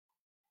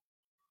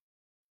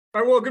All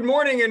right, well, good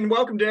morning and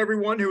welcome to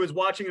everyone who is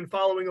watching and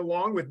following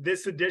along with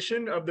this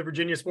edition of the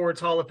Virginia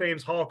Sports Hall of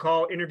Fame's Hall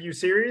Call interview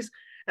series.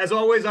 As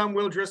always, I'm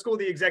Will Driscoll,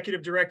 the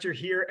executive director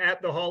here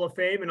at the Hall of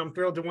Fame, and I'm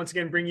thrilled to once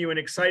again bring you an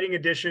exciting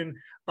edition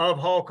of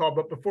Hall Call.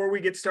 But before we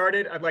get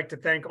started, I'd like to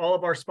thank all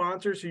of our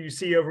sponsors who you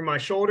see over my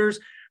shoulders: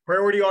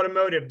 Priority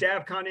Automotive,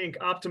 Davcon Inc.,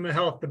 Optima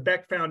Health, the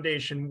Beck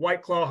Foundation,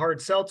 White Claw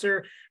Hard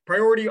Seltzer,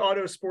 Priority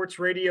Auto Sports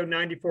Radio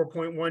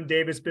 94.1,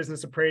 Davis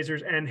Business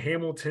Appraisers, and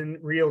Hamilton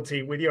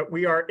Realty.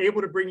 We are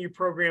able to bring you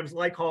programs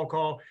like Hall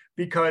Call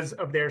because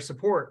of their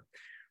support.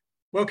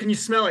 Well, can you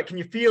smell it? Can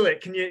you feel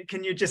it?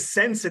 Can you just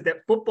sense it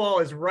that football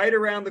is right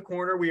around the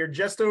corner? We are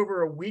just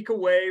over a week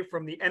away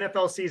from the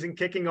NFL season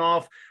kicking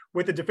off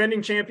with the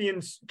defending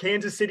champions,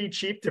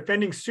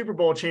 defending Super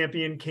Bowl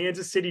champion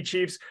Kansas City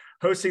Chiefs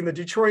hosting the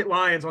Detroit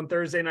Lions on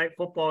Thursday Night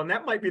Football. And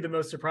that might be the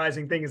most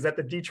surprising thing, is that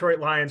the Detroit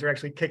Lions are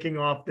actually kicking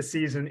off the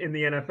season in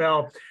the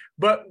NFL.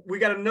 But we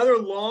got another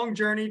long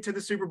journey to the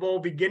Super Bowl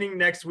beginning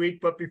next week.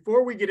 But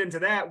before we get into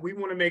that, we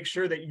want to make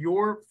sure that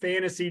your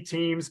fantasy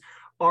teams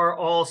are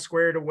all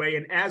squared away.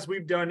 And as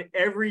we've done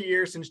every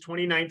year since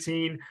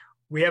 2019,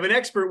 we have an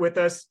expert with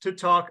us to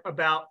talk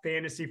about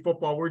fantasy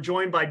football. We're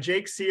joined by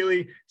Jake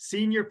Ciely,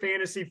 senior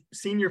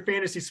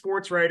fantasy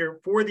sports writer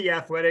for The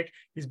Athletic.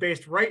 He's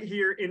based right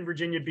here in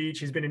Virginia Beach.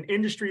 He's been an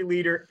industry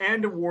leader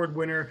and award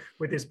winner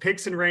with his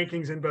picks and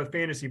rankings in both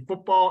fantasy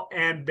football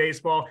and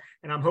baseball.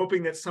 And I'm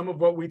hoping that some of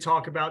what we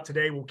talk about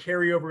today will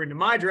carry over into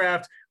my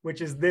draft,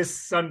 which is this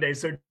Sunday.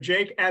 So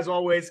Jake, as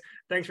always,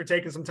 thanks for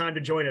taking some time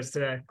to join us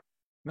today.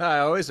 No, I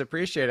always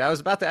appreciate it. I was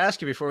about to ask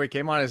you before we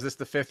came on, is this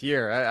the fifth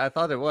year? I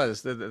thought it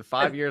was the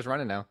 5 years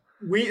running now.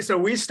 We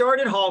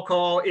started Hall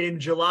Call in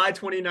July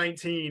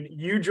 2019.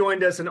 You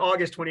joined us in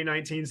August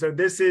 2019. So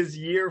this is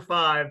year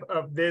 5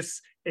 of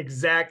this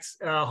exact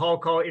Hall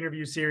Call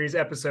interview series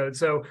episode.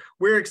 So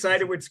we're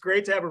excited. It's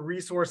great to have a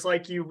resource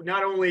like you,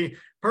 not only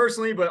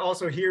personally, but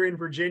also here in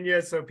Virginia,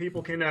 so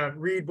people can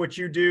read what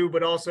you do,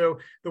 but also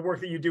the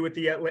work that you do with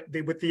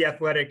the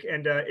Athletic.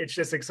 And it's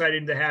just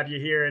exciting to have you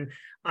here. And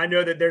I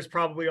know that there's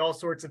probably all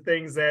sorts of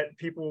things that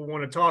people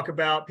want to talk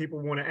about, people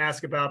want to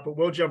ask about, but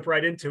we'll jump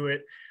right into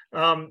it.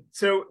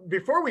 So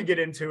before we get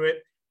into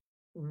it,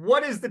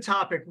 what is the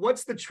topic?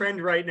 What's the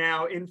trend right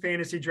now in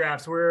fantasy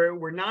drafts?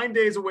 We're 9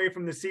 days away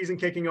from the season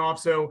kicking off.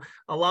 So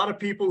a lot of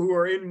people who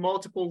are in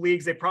multiple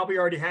leagues, they probably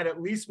already had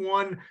at least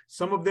one.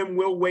 Some of them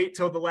will wait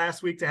till the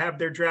last week to have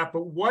their draft.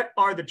 But what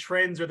are the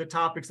trends or the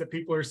topics that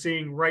people are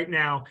seeing right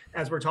now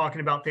as we're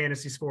talking about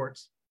fantasy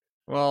sports?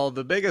 Well,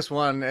 the biggest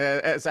one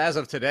is as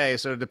of today.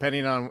 So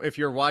depending on if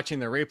you're watching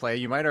the replay,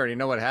 you might already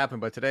know what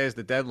happened, but today is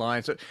the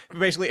deadline. So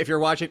basically, if you're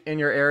watching in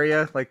your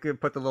area, like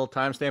put the little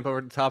timestamp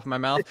over the top of my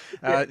mouth,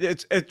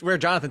 it's where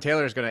Jonathan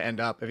Taylor is going to end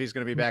up, if he's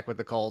going to be back with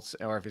the Colts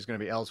or if he's going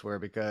to be elsewhere,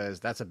 because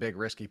that's a big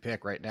risky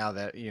pick right now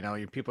that,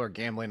 people are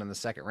gambling in the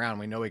second round.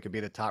 We know he could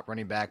be the top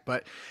running back,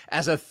 but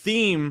as a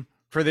theme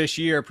for this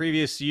year,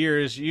 previous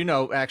years,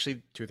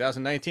 actually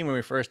 2019, when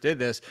we first did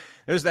this,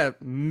 it was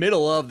that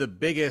middle of the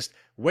biggest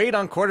wait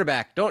on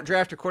quarterback. Don't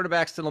draft your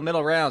quarterbacks till the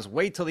middle rounds.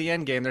 Wait till the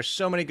end game. There's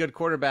so many good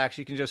quarterbacks.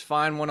 You can just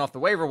find one off the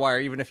waiver wire,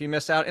 even if you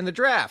miss out in the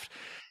draft.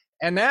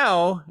 And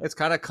now it's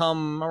kind of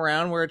come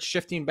around where it's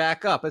shifting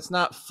back up. It's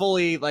not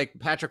fully like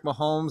Patrick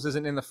Mahomes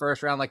isn't in the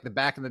first round like the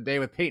back in the day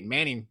with Peyton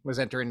Manning was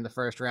entering the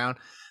first round.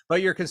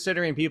 But you're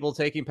considering people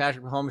taking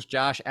Patrick Mahomes,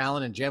 Josh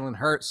Allen, and Jalen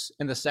Hurts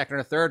in the second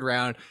or third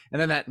round.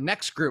 And then that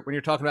next group, when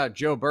you're talking about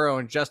Joe Burrow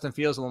and Justin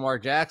Fields and Lamar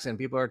Jackson,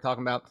 people are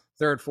talking about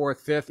third, fourth,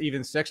 fifth,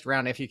 even sixth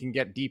round if you can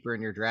get deeper in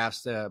your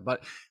drafts.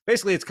 But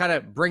basically, it's kind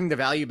of bring the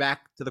value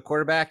back to the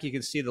quarterback. You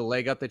can see the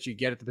leg up that you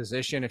get at the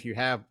position if you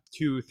have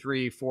 2,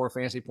 3, 4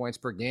 fantasy points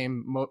per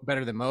game,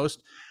 better than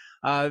most.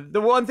 The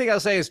one thing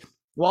I'll say is,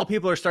 while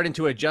people are starting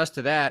to adjust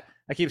to that,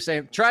 I keep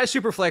saying, try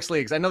Superflex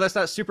leagues. I know that's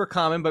not super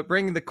common, but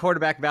bring the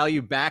quarterback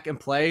value back and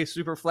play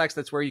Superflex.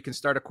 That's where you can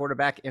start a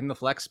quarterback in the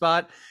flex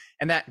spot,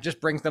 and that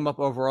just brings them up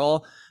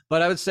overall.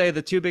 But I would say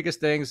the two biggest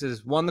things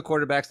is, one, the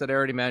quarterbacks that I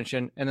already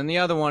mentioned, and then the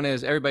other one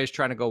is everybody's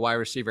trying to go wide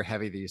receiver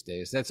heavy these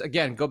days. That's,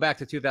 again, go back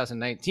to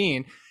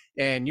 2019,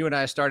 and you and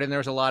I started, and there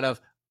was a lot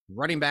of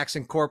running backs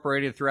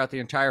incorporated throughout the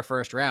entire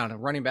first round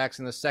and running backs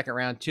in the second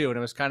round too. And it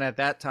was kind of at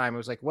that time, it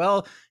was like,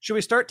 well, should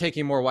we start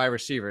taking more wide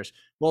receivers?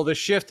 Well, the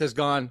shift has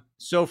gone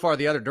so far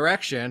the other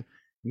direction.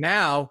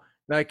 Now,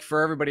 like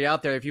for everybody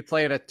out there, if you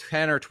play in a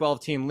 10 or 12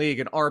 team league,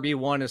 an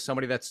RB1 is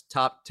somebody that's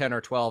top 10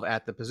 or 12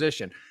 at the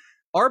position.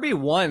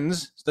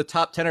 RB1s, the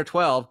top 10 or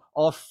 12,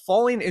 all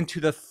falling into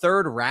the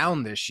third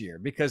round this year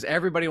because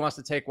everybody wants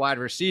to take wide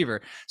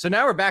receiver. So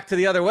now we're back to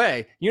the other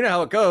way. You know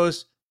how it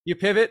goes. You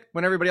pivot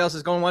when everybody else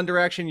is going one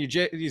direction, you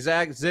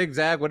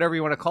zigzag, whatever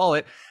you want to call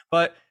it.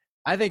 But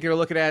I think you're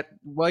looking at,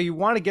 well, you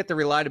want to get the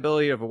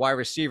reliability of a wide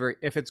receiver.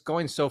 If it's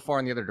going so far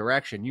in the other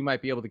direction, you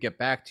might be able to get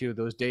back to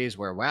those days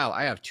where, wow,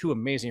 I have 2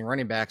 amazing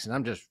running backs and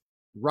I'm just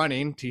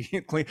running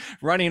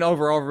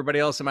over everybody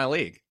else in my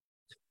league.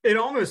 It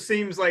almost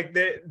seems like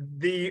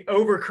the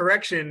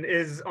overcorrection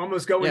is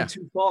almost going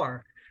too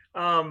far.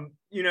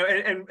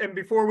 And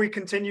before we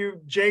continue,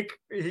 Jake,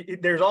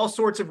 there's all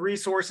sorts of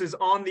resources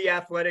on The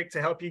Athletic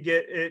to help you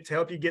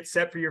get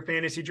set for your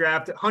fantasy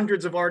draft.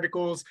 Hundreds of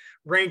articles,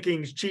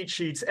 rankings, cheat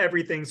sheets,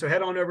 everything. So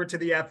head on over to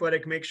The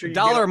Athletic. Make sure you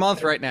 $1 a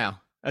month right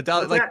now.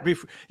 $1,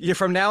 like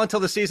from now until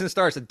the season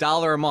starts,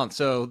 $1 a month.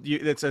 So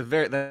it's a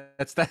very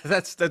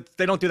that's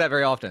they don't do that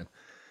very often.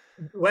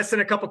 Less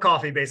than a cup of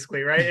coffee,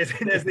 basically, right?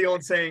 As the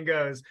old saying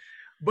goes.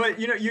 But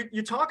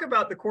you talk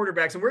about the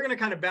quarterbacks, and we're going to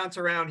kind of bounce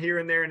around here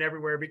and there and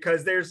everywhere,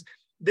 because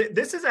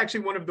this is actually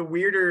one of the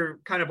weirder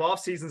kind of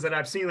off seasons that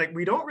I've seen. Like,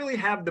 we don't really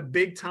have the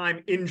big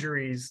time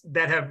injuries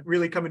that have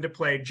really come into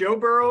play. Joe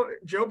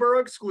Burrow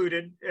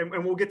excluded,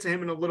 and we'll get to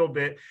him in a little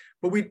bit.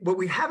 But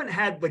we haven't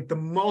had like the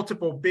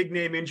multiple big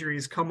name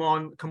injuries come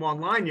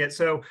online yet.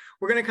 So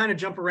we're going to kind of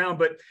jump around.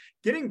 But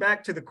getting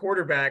back to the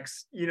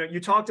quarterbacks, you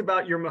talked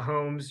about your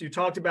Mahomes, you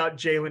talked about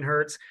Jalen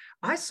Hurts.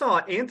 I saw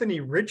Anthony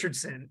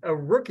Richardson, a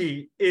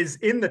rookie, is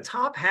in the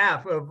top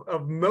half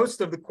of most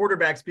of the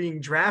quarterbacks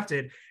being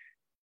drafted.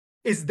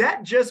 Is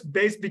that just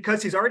based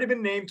because he's already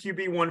been named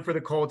QB1 for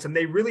the Colts and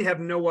they really have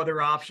no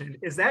other option?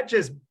 Is that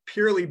just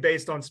purely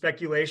based on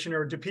speculation,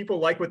 or do people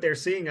like what they're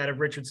seeing out of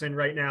Richardson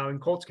right now in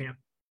Colts camp?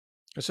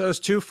 So it's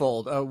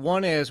twofold.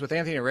 One is with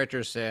Anthony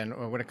Richardson,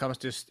 when it comes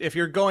to, if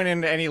you're going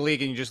into any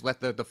league and you just let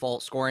the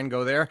default scoring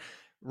go there,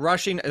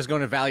 rushing is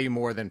going to value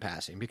more than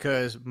passing,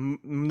 because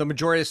the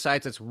majority of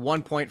sites, it's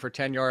 1 point for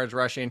 10 yards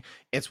rushing.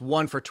 It's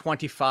 1 for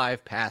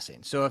 25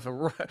 passing. So if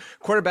a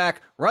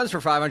quarterback runs for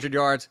 500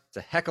 yards, it's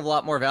a heck of a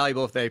lot more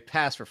valuable if they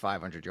pass for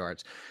 500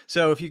 yards.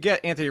 So if you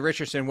get Anthony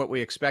Richardson, what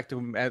we expect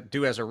to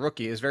do as a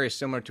rookie is very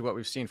similar to what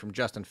we've seen from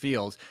Justin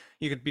Fields.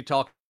 You could be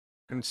talking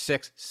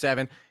 6,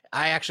 7.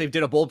 I actually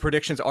did a bold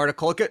predictions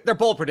article. They're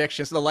bold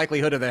predictions, so the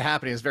likelihood of that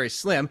happening is very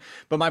slim.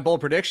 But my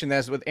bold prediction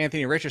is with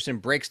Anthony Richardson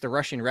breaks the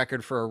rushing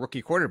record for a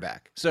rookie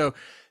quarterback. So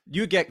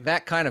you get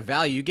that kind of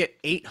value. You get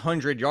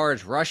 800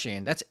 yards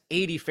rushing. That's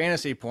 80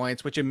 fantasy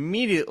points, which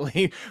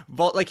immediately,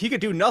 like, he could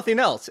do nothing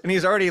else, and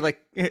he's already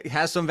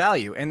has some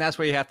value. And that's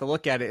where you have to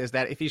look at it, is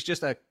that if he's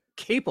just a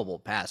capable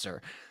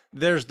passer,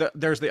 there's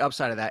the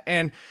upside of that.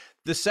 And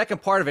the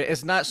second part of it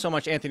is not so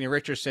much Anthony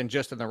Richardson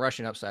just in the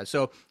rushing upside.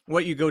 So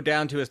what you go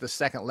down to is the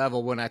second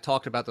level when I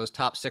talked about those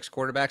top 6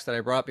 quarterbacks that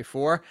I brought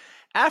before.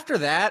 After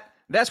that,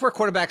 that's where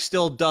quarterback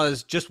still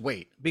does just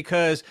wait,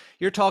 because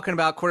you're talking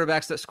about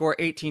quarterbacks that score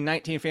 18,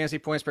 19 fantasy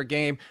points per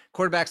game,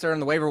 quarterbacks that are on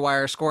the waiver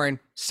wire scoring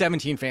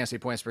 17 fantasy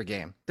points per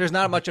game. There's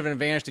not much of an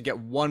advantage to get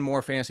 1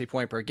 more fantasy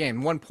point per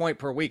game. 1 point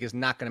per week is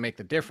not going to make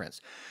the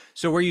difference.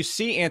 So where you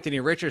see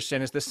Anthony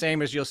Richardson is the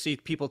same as you'll see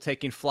people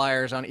taking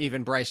flyers on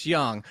even Bryce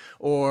Young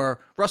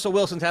or Russell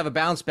Wilson to have a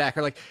bounce back,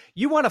 or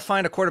you want to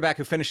find a quarterback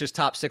who finishes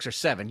top 6 or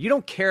 7. You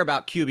don't care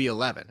about QB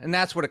 11. And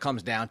that's what it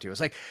comes down to. It's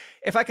like,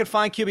 if I could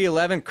find QB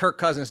 11, Kirk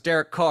Cousins,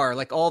 Derek Carr,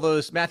 all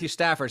those Matthew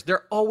Staffords,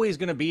 they're always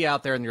going to be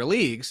out there in your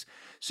leagues.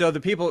 So the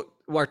people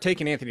who are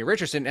taking Anthony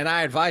Richardson, and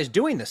I advise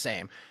doing the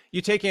same.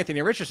 You take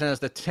Anthony Richardson as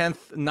the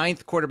 10th,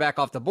 9th quarterback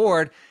off the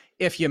board.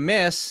 If you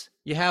miss,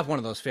 you have one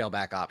of those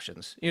failback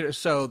options.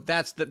 So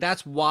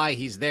that's why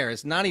he's there.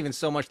 It's not even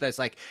so much that it's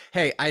like,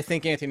 hey, I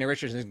think Anthony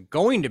Richardson is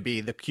going to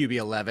be the QB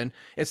 11.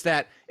 It's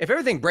that if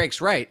everything breaks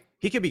right,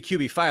 he could be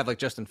QB 5 like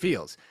Justin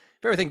Fields.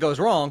 If everything goes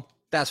wrong,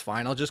 that's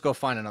fine. I'll just go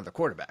find another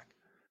quarterback.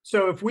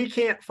 So if we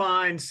can't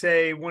find,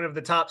 say, one of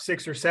the top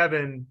 6 or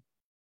 7,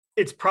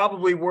 it's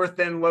probably worth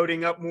then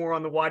loading up more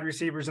on the wide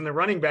receivers and the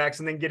running backs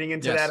and then getting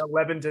into that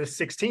 11 to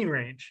 16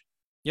 range.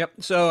 Yep.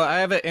 So I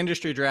have an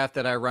industry draft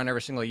that I run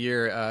every single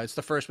year. It's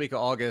the first week of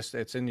August.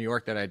 It's in New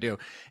York that I do.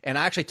 And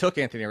I actually took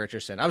Anthony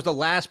Richardson. I was the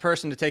last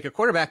person to take a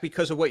quarterback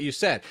because of what you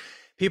said.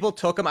 People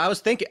took him. I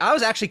was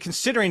actually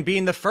considering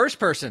being the first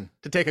person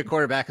to take a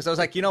quarterback, because I was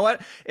like, you know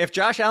what? If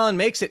Josh Allen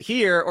makes it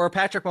here, or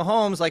Patrick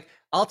Mahomes,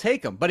 I'll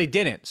take him. But he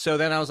didn't. So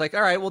then I was like,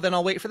 all right, well, then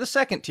I'll wait for the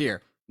second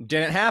tier.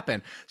 Didn't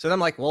happen. So then I'm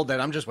like, well, then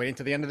I'm just waiting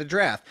to the end of the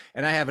draft.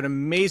 And I have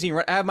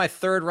I have my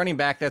third running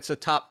back that's a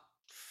top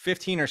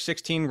 15 or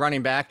 16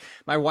 running back.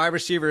 My wide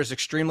receiver is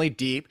extremely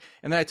deep.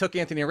 And then I took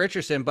Anthony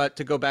Richardson. But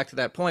to go back to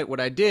that point,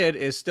 what I did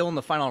is still in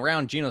the final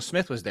round, Geno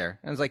Smith was there.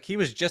 And it's like, he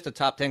was just a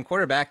top 10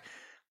 quarterback.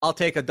 I'll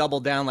take a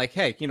double down,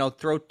 hey,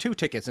 throw 2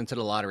 tickets into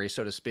the lottery,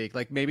 so to speak.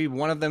 Maybe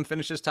one of them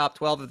finishes top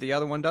 12 if the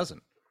other one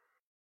doesn't.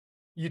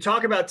 You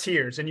talk about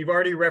tiers, and you've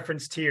already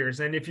referenced tiers.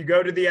 And if you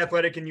go to The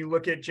Athletic and you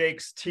look at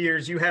Jake's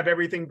tiers, you have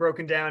everything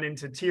broken down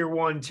into tier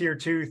 1, tier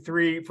 2,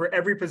 3 for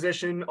every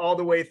position all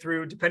the way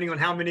through, depending on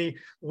how many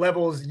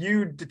levels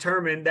you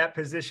determine that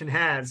position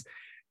has.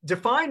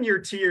 Define your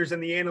tiers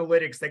and the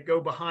analytics that go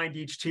behind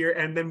each tier,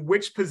 and then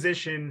which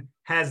position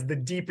has the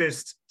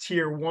deepest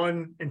tier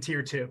 1 and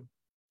tier 2.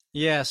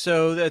 Yeah,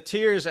 so the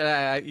tiers,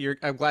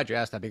 I'm glad you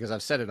asked that, because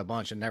I've said it a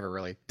bunch and never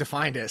really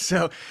defined it.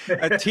 So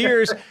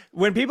tiers,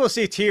 when people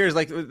see tiers,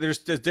 there's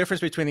the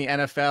difference between the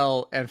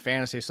NFL and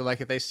fantasy. So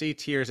if they see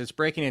tiers, it's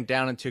breaking it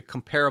down into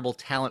comparable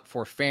talent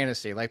for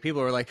fantasy.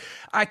 People are like,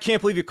 I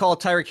can't believe you call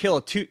Tyreek Hill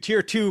a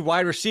tier 2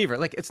 wide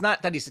receiver. It's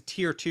not that he's a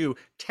tier 2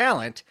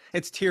 talent,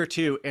 it's tier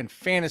 2 in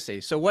fantasy.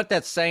 So what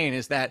that's saying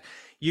is that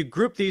you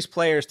group these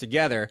players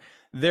together.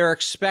 they're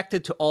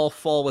expected to all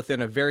fall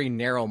within a very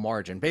narrow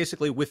margin,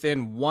 basically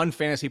within 1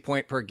 fantasy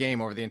point per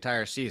game over the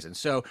entire season.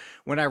 So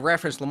when I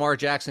reference Lamar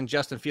Jackson,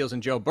 Justin Fields,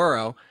 and Joe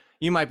Burrow,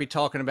 you might be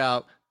talking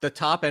about the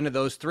top end of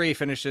those three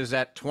finishes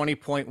at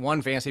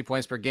 20.1 fantasy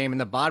points per game, and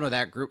the bottom of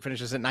that group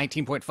finishes at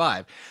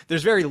 19.5.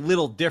 There's very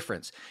little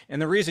difference.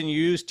 And the reason you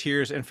use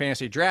tiers in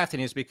fantasy drafting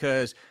is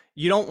because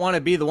you don't want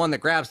to be the one that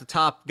grabs the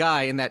top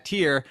guy in that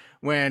tier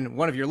when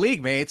one of your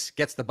league mates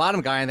gets the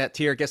bottom guy in that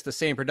tier, gets the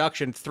same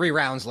production 3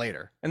 rounds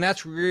later. And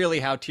that's really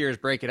how tiers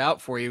break it out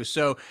for you.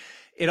 So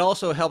it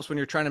also helps when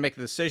you're trying to make a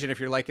decision. If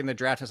you're like in the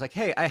draft, it's like,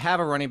 hey, I have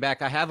a running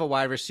back, I have a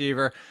wide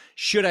receiver.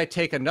 Should I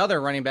take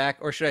another running back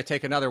or should I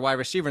take another wide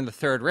receiver in the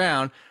 3rd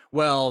round?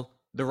 Well,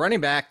 the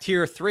running back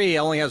tier 3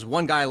 only has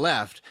 1 guy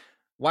left.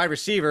 Wide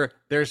receiver,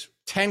 there's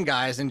 10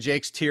 guys in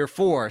Jake's tier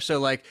 4. So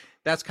like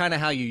that's kind of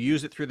how you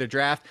use it through the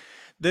draft.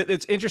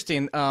 It's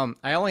interesting.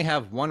 I only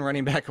have 1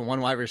 running back and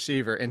 1 wide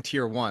receiver in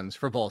tier 1s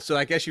for both. So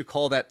I guess you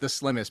call that the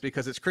slimmest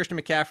because it's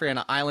Christian McCaffrey on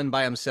an island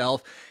by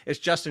himself. It's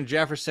Justin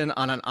Jefferson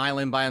on an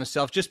island by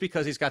himself just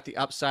because he's got the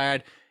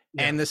upside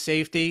and the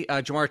safety.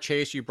 Jamar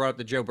Chase, you brought up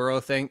the Joe Burrow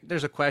thing.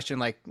 There's a question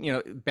like,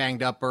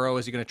 banged up Burrow.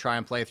 Is he going to try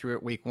and play through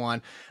it week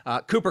 1?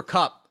 Cooper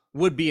Kupp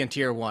would be in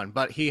tier 1,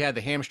 but he had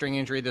the hamstring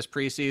injury this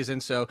preseason.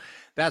 So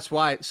that's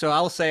why. So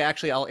I'll say,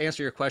 actually, I'll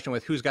answer your question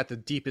with who's got the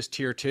deepest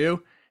tier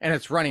 2. And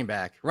it's running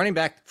back. Running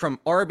back from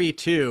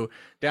RB2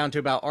 down to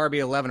about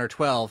RB11 or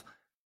 12,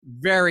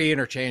 very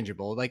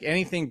interchangeable. Like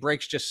anything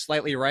breaks just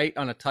slightly right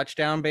on a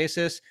touchdown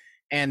basis.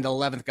 And the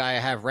 11th guy I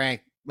have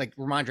ranked, like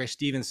Ramondre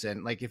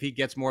Stevenson, like if he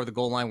gets more of the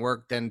goal line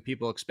work than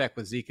people expect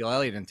with Ezekiel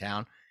Elliott in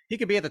town, he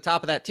could be at the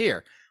top of that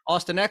tier.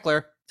 Austin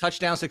Eckler,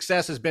 touchdown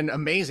success has been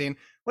amazing.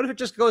 What if it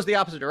just goes the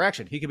opposite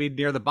direction? He could be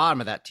near the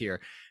bottom of that tier.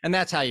 And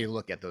that's how you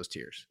look at those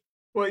tiers.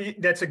 Well,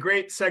 that's a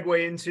great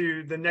segue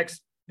into the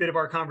next bit of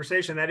our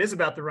conversation that is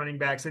about the running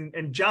backs,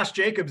 and Josh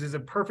Jacobs is a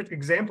perfect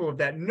example of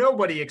that.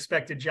 Nobody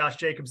expected Josh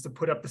Jacobs to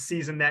put up the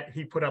season that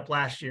he put up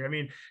last year. I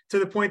mean, to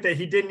the point that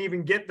he didn't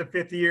even get the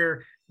 5th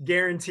year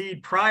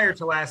guaranteed prior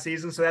to last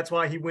season. So that's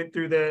why he went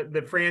through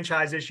the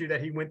franchise issue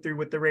that he went through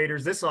with the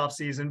Raiders this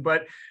offseason.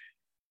 But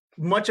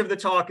much of the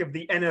talk of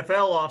the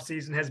NFL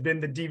offseason has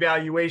been the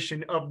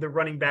devaluation of the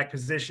running back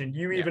position.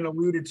 You even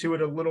alluded to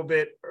it a little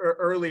bit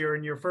earlier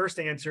in your first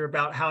answer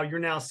about how you're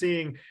now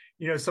seeing,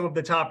 some of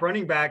the top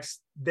running backs,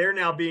 they're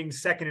now being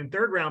 2nd and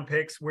 3rd round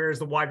picks, whereas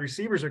the wide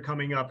receivers are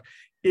coming up.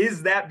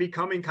 Is that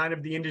becoming kind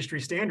of the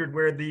industry standard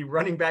where the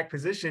running back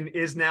position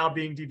is now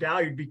being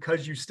devalued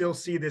because you still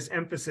see this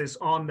emphasis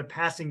on the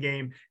passing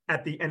game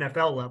at the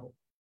NFL level?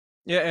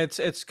 Yeah,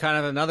 it's kind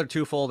of another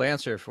twofold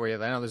answer for you.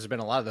 I know there's been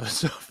a lot of those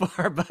so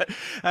far, but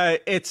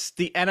it's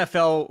the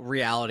NFL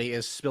reality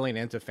is spilling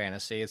into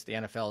fantasy. It's the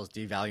NFL is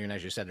devaluing,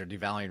 as you said, they're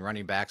devaluing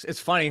running backs. It's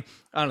funny,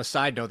 on a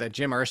side note, that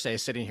Jim Irsay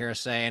is sitting here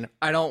saying,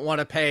 I don't want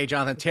to pay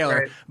Jonathan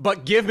Taylor,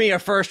 but give me a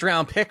 1st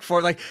round pick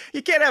for like,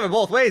 you can't have it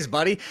both ways,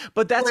 buddy.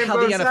 But that's how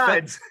the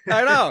NFL,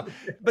 I know,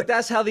 but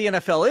that's how the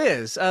NFL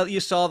is.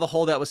 You saw the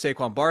holdout with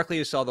Saquon Barkley.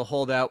 You saw the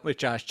holdout with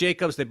Josh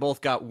Jacobs. They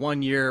both got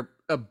 1 year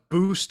a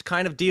boost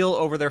kind of deal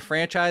over their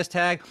franchise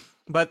tag,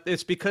 but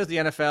it's because the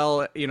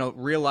NFL,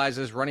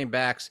 realizes running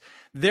backs,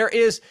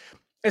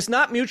 it's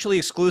not mutually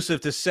exclusive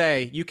to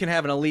say you can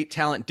have an elite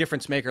talent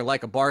difference maker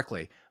like a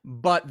Barkley,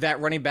 but that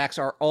running backs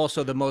are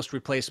also the most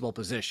replaceable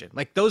position.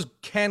 Like those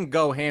can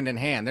go hand in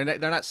hand. They're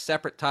not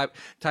separate type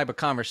of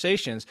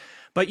conversations,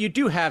 but you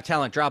do have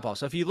talent drop off.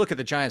 So if you look at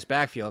the Giants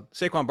backfield,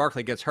 Saquon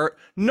Barkley gets hurt.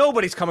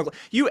 Nobody's coming.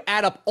 You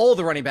add up all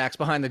the running backs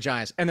behind the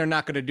Giants and they're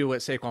not going to do what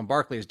Saquon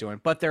Barkley is doing,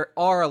 but there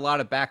are a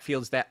lot of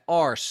backfields that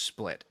are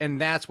split. And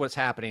that's what's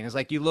happening. It's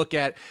like you look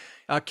at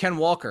Ken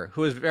Walker,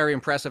 who was very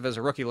impressive as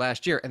a rookie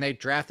last year, and they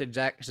drafted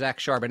Zach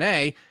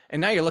Charbonnet, and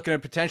now you're looking at a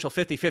potential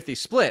 50-50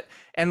 split.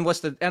 And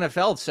what's the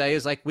NFL say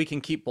is like, we can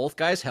keep both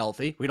guys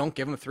healthy. We don't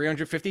give them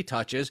 350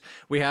 touches.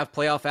 We have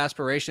playoff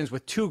aspirations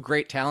with 2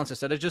 great talents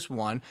instead of just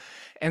 1.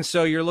 And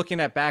so you're looking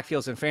at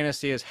backfields in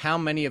fantasy as how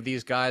many of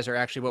these guys are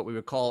actually what we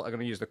would call, I'm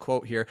going to use the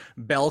quote here,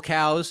 bell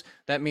cows.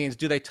 That means,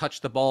 do they touch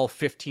the ball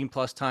 15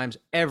 plus times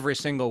every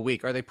single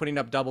week? Are they putting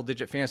up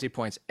double-digit fantasy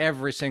points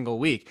every single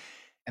week?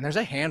 And there's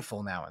a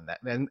handful now in that.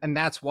 And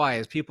that's why,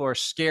 as people are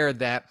scared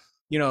that,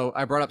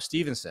 I brought up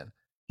Stevenson.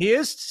 He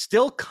is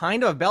still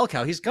kind of a bell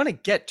cow. He's going to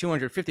get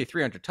 250,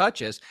 300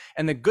 touches.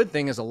 And the good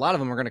thing is a lot of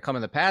them are going to come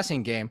in the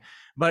passing game,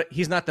 but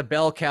he's not the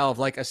bell cow of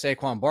like a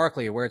Saquon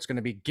Barkley where it's going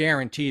to be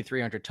guaranteed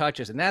 300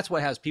 touches. And that's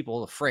what has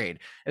people afraid,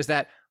 is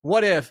that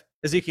what if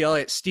Ezekiel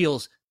Elliott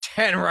steals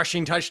 10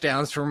 rushing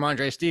touchdowns from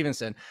Ramondre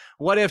Stevenson?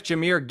 What if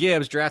Jahmyr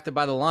Gibbs, drafted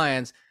by the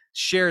Lions,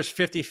 shares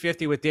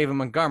 50-50 with David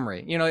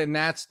Montgomery? And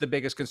that's the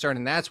biggest concern.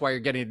 And that's why you're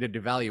getting the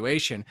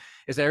devaluation,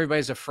 is that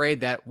everybody's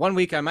afraid that 1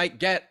 week I might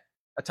get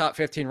a top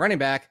 15 running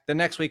back. The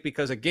next week,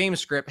 because of game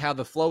script, how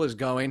the flow is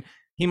going,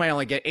 he might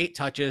only get 8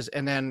 touches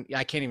and then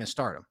I can't even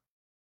start him.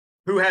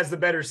 Who has the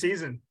better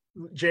season,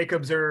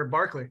 Jacobs or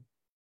Barkley?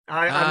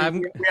 I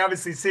mean, I'm we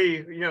obviously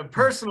see,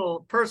 personal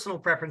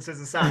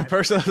preferences aside.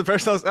 personal.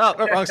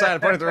 Oh, wrong side. I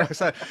pointed the wrong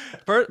side.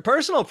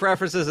 Personal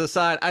preferences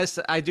aside,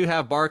 I do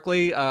have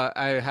Barkley.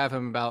 I have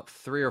him about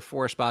 3 or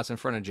 4 spots in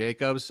front of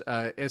Jacobs.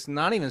 It's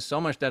not even so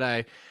much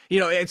that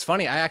it's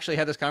funny. I actually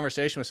had this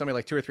conversation with somebody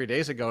like 2 or 3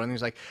 days ago, and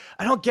he's like,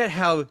 I don't get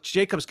how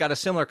Jacobs got a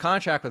similar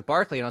contract with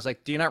Barkley. And I was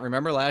like, do you not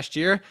remember last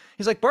year?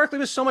 He's like, Barkley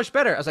was so much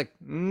better. I was like,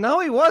 no,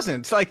 he wasn't.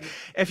 It's like,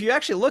 if you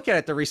actually look at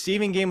it, the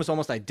receiving game was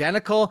almost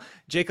identical.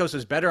 Jacobs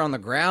was better on the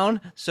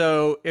ground.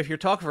 So if you're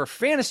talking for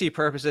fantasy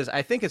purposes,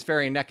 I think it's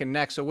very neck and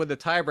neck. So what the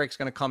tiebreak's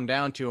going to come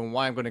down to, and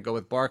why I'm going to go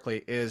with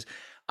Barkley, is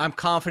I'm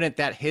confident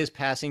that his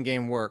passing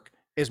game work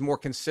is more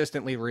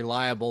consistently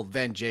reliable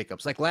than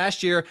Jacobs. Like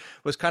last year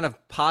was kind of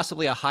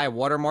possibly a high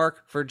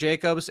watermark for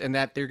Jacobs, and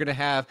that they're going to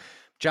have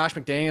Josh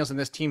McDaniels and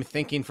this team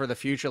thinking for the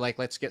future, like,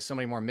 let's get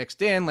somebody more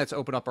mixed in. Let's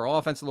open up our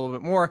offense a little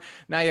bit more.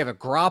 Now you have a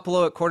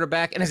Garoppolo at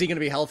quarterback, and is he going to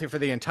be healthy for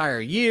the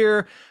entire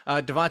year?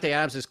 Devontae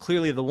Adams is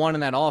clearly the one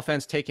in that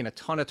offense, taking a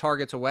ton of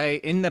targets away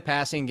in the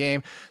passing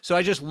game. So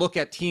I just look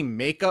at team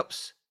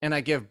makeups, and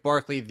I give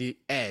Barkley the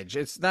edge.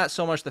 It's not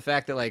so much the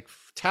fact that, like,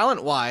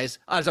 talent-wise,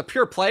 as a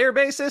pure player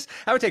basis,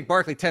 I would take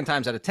Barkley 10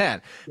 times out of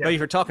 10. Yeah. But if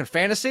you're talking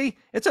fantasy,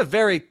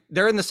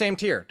 they're in the same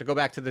tier, to go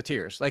back to the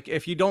tiers. Like,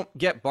 if you don't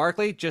get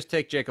Barkley, just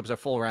take Jacobs a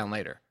full round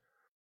later.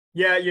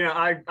 Yeah,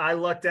 I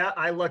lucked out.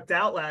 I lucked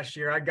out last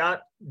year. I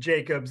got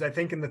Jacobs, I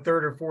think, in the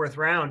 3rd or 4th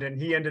round, and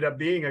he ended up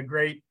being a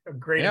great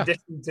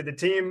addition to the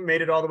team.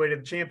 Made it all the way to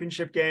the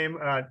championship game.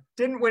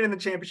 Didn't win in the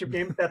championship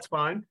game, but that's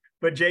fine.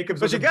 But Jacobs,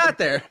 but you got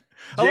there.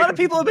 A lot of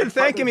people have been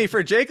thanking me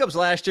for Jacobs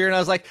last year, and I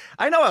was like,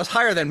 I know I was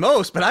higher than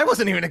most, but I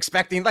wasn't even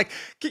expecting, like,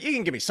 you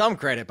can give me some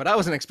credit, but I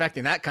wasn't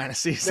expecting that kind of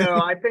season. No,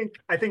 I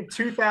think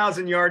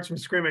 2,000 yards from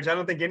scrimmage. I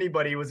don't think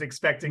anybody was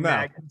expecting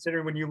that,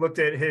 considering when you looked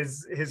at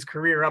his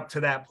career up to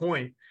that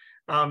point.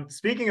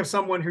 Speaking of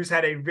someone who's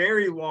had a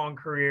very long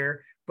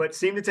career, but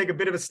seemed to take a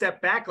bit of a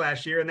step back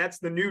last year, and that's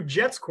the new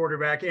Jets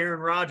quarterback, Aaron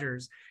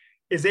Rodgers.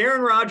 Is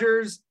Aaron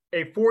Rodgers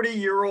a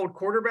 40-year-old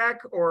quarterback,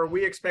 or are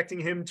we expecting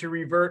him to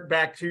revert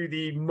back to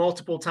the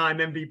multiple-time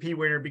MVP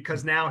winner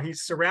because now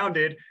he's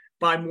surrounded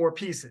by more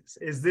pieces?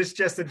 Is this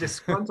just a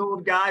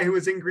disgruntled guy who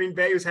is in Green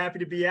Bay who's happy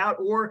to be out,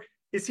 or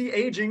is he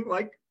aging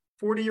like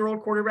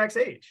 40-year-old quarterbacks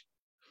age?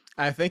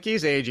 I think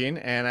he's aging,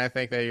 and I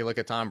think that you look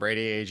at Tom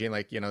Brady aging,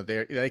 like,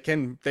 they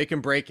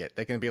can break it.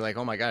 They can be like,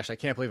 oh my gosh, I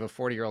can't believe a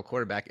 40-year-old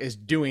quarterback is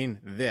doing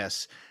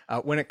this.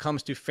 When it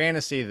comes to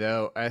fantasy,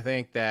 though, I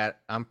think that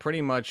I'm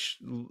pretty much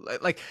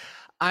like,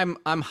 I'm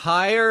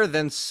higher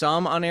than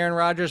some on Aaron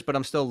Rodgers, but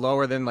I'm still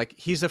lower than, like,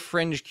 he's a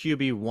fringe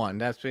QB1.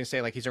 That's what you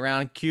say, like, he's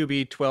around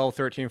QB 12,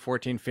 13,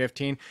 14,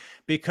 15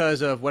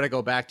 because of what I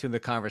go back to in the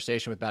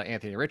conversation about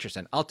Anthony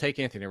Richardson. I'll take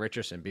Anthony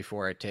Richardson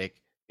before I take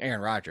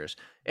Aaron Rodgers.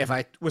 If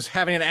I was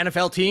having an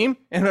NFL team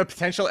and a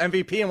potential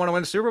MVP and want to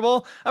win a Super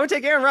Bowl, I would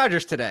take Aaron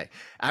Rodgers today.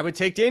 I would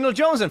take Daniel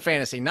Jones in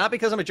fantasy, not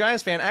because I'm a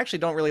Giants fan. I actually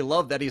don't really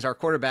love that he's our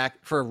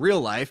quarterback for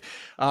real life.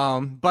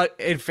 But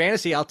in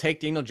fantasy, I'll take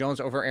Daniel Jones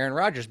over Aaron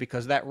Rodgers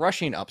because that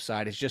rushing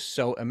upside is just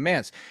so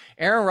immense.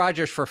 Aaron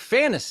Rodgers for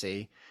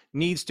fantasy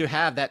needs to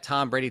have that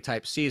Tom Brady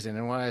type season.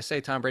 And when I say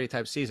Tom Brady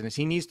type season, is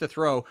he needs to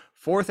throw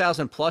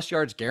 4,000 plus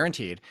yards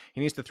guaranteed. He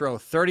needs to throw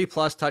 30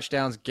 plus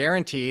touchdowns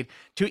guaranteed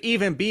to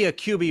even be a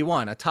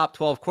QB1, a top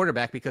 12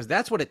 quarterback, because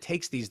that's what it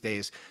takes these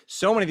days.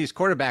 So many of these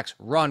quarterbacks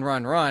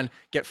run,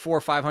 get 400,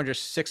 500,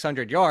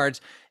 600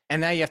 yards. And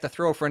now you have to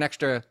throw for an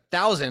extra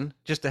 1,000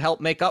 just to help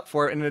make up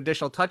for it in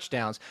additional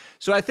touchdowns.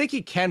 So I think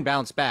he can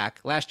bounce back.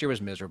 Last year was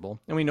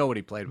miserable, and we know what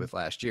he played with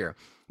last year.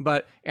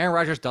 But Aaron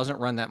Rodgers doesn't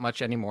run that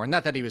much anymore.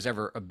 Not that he was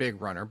ever a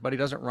big runner, but he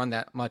doesn't run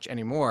that much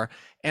anymore.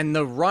 And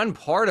the run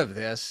part of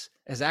this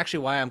is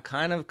actually why I'm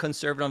kind of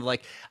conservative.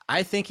 Like,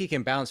 I think he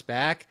can bounce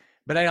back,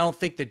 but I don't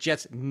think the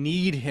Jets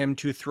need him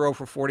to throw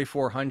for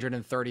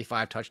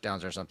 4,435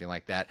 touchdowns or something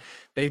like that.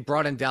 They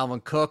brought in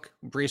Dalvin Cook.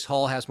 Breece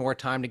Hall has more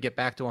time to get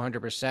back to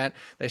 100%.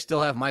 They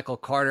still have Michael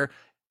Carter.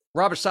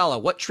 Robert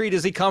Saleh, what tree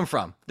does he come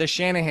from? The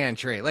Shanahan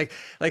tree.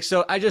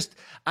 So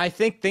I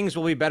think things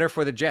will be better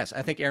for the Jets.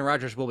 I think Aaron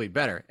Rodgers will be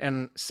better.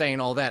 And saying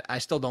all that, I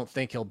still don't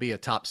think he'll be a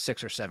top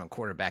 6 or 7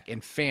 quarterback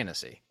in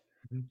fantasy.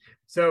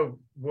 So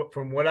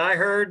from what I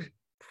heard,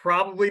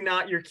 probably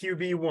not your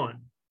QB1.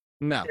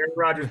 No. Aaron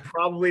Rodgers,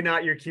 probably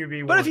not your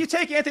QB1. But if you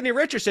take Anthony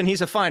Richardson,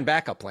 he's a fine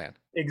backup plan.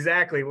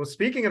 Exactly. Well,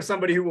 speaking of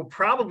somebody who will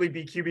probably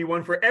be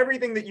QB1 for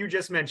everything that you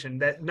just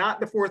mentioned, that not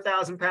the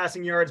 4,000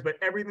 passing yards, but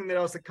everything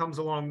else that comes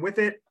along with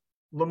it,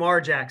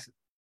 Lamar Jackson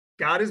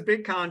got his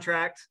big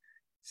contract,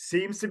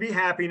 seems to be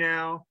happy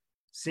now,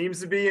 seems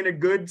to be in a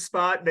good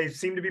spot. They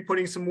seem to be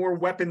putting some more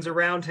weapons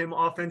around him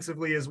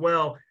offensively as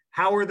well.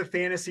 How are the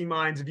fantasy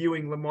minds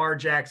viewing Lamar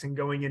Jackson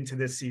going into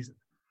this season?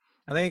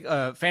 I think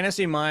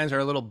fantasy minds are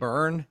a little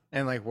burned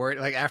and worried,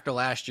 after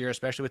last year,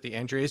 especially with the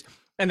injuries.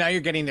 And now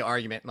you're getting the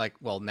argument,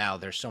 well, now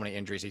there's so many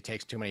injuries, he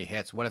takes too many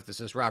hits. What if this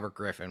is Robert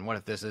Griffin? What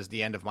if this is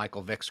the end of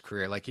Michael Vick's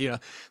career?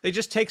 They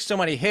just take so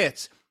many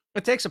hits.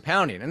 It takes a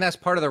pounding, and that's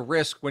part of the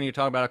risk when you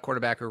talk about a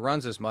quarterback who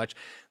runs as much.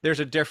 There's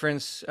a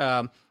difference.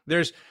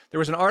 there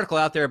was an article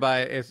out there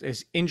by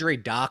is Injury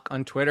Doc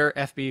on Twitter,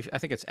 FB, I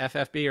think it's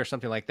FFB or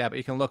something like that, but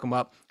you can look him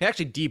up. He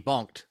actually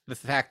debunked the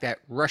fact that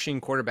rushing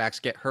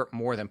quarterbacks get hurt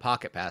more than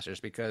pocket passers,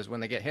 because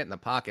when they get hit in the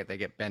pocket, they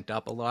get bent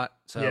up a lot.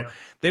 So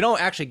they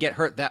don't actually get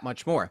hurt that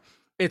much more.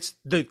 It's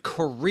the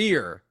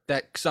career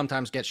that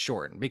sometimes gets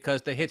shortened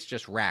because the hits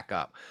just rack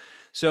up.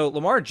 So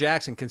Lamar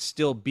Jackson can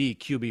still be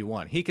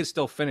QB1. He can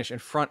still finish in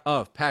front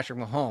of Patrick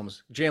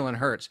Mahomes, Jalen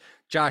Hurts,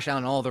 Josh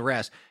Allen, all the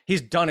rest.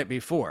 He's done it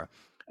before.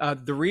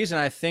 The reason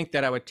I think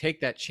that I would take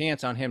that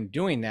chance on him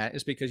doing that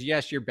is because,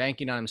 yes, you're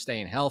banking on him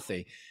staying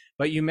healthy,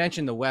 but you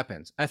mentioned the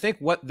weapons. I think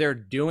what they're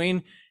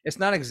doing, it's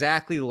not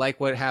exactly like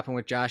what happened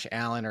with Josh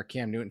Allen or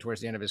Cam Newton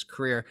towards the end of his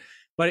career,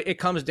 but it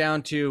comes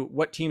down to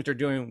what teams are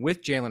doing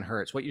with Jalen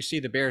Hurts. What you see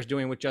the Bears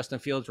doing with Justin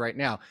Fields right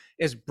now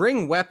is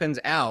bring weapons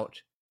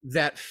out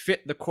that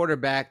fit the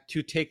quarterback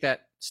to take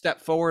that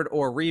step forward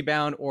or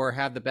rebound or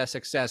have the best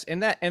success. In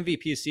that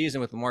MVP season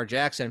with Lamar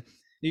Jackson,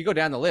 you go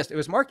down the list, it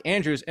was Mark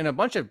Andrews and a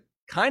bunch of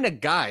kind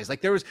of guys. Like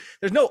there's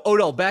no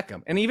Odell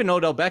Beckham, and even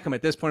Odell Beckham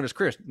at this point of his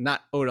career is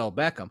not Odell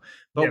Beckham,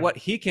 but what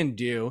he can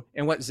do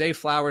and what Zay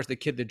Flowers, the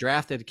kid that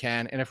drafted,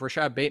 can, and if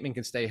Rashad Bateman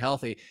can stay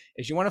healthy,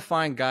 is you want to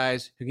find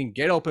guys who can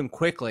get open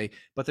quickly.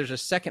 But there's a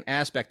second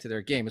aspect to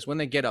their game, is when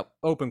they get up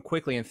open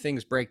quickly and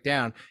things break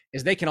down,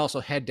 is they can also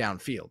head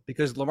downfield,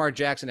 because Lamar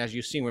Jackson, as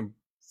you've seen,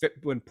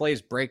 when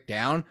plays break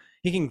down,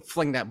 he can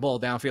fling that ball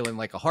downfield in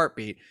like a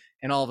heartbeat.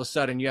 And all of a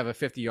sudden you have a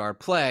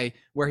 50-yard play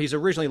where he's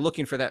originally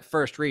looking for that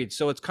first read.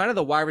 So it's kind of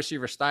the wide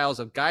receiver styles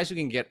of guys who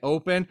can get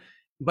open,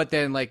 but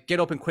then like get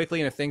open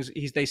quickly, and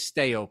if they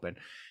stay open.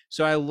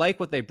 So I like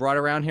what they brought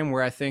around him,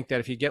 where I think that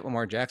if you get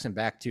Lamar Jackson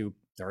back to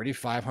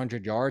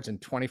 3,500 yards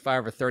and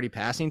 25 or 30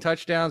 passing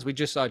touchdowns, we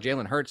just saw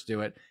Jalen Hurts do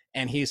it,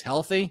 and he's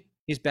healthy,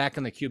 he's back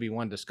in the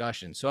QB1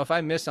 discussion. So if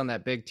I miss on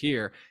that big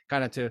tier,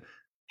 kind of to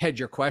head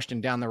your question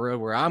down the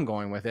road where I'm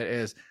going with it,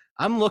 is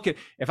I'm looking,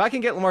 if I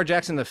can get Lamar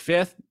Jackson the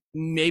 5th,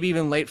 maybe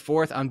even late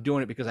 4th, I'm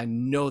doing it because I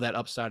know that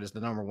upside is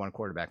the number one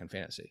quarterback in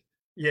fantasy.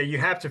 Yeah, you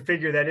have to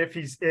figure that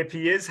if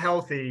he is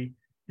healthy,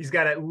 he's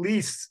got at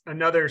least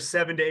another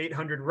 700 to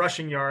 800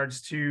 rushing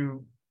yards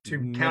to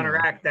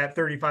counteract that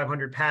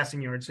 3,500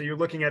 passing yards. So you're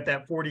looking at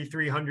that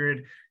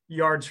 4,300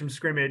 yards from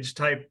scrimmage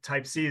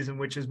type season,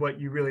 which is what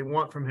you really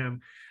want from him.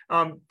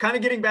 Kind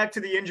of getting back to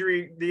the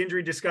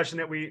injury discussion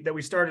that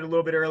we started a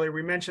little bit earlier,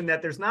 we mentioned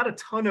that there's not a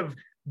ton of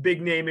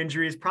big name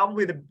injuries.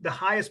 Probably the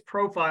highest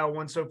profile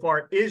one so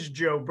far is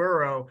Joe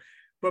Burrow,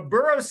 but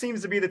Burrow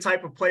seems to be the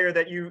type of player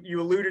that you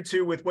alluded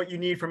to with what you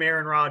need from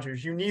Aaron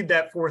Rodgers. You need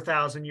that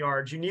 4,000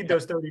 yards. You need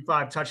those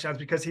 35 touchdowns,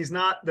 because he's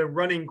not the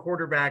running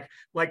quarterback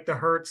like the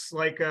Hurts,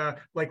 like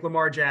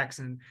Lamar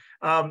Jackson.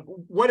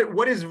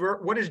 What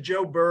is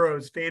Joe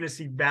Burrow's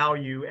fantasy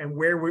value, and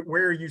where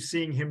are you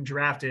seeing him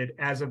drafted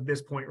as of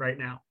this point right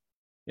now?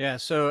 Yeah,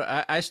 so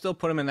I still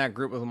put him in that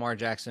group with Lamar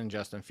Jackson and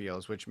Justin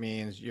Fields, which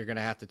means you're going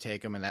to have to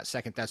take him in that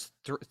second. That's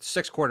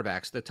 6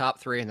 quarterbacks, the top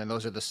 3, and then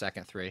those are the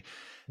second 3.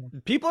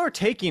 People are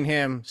taking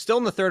him still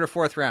in the 3rd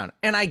or 4th round,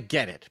 and I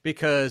get it,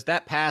 because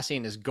that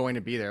passing is going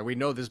to be there. We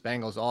know this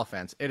Bengals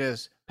offense. It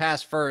is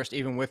pass first,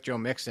 even with Joe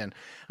Mixon.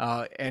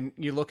 And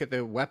you look at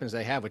the weapons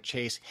they have with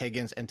Chase,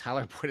 Higgins, and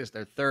Tyler Boyd as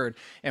their 3rd,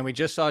 and we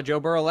just saw Joe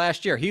Burrow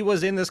last year. He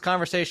was in this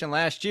conversation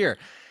last year.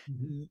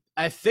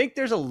 I think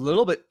there's a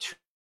little bit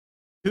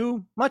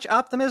too much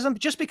optimism,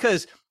 just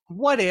because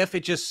what if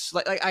it just,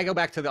 like I go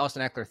back to the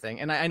Austin Eckler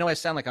thing, and I know I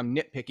sound like I'm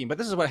nitpicking, but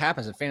this is what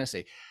happens in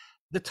fantasy.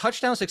 The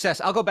touchdown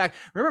success, I'll go back.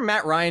 Remember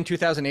Matt Ryan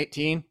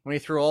 2018 when he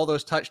threw all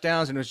those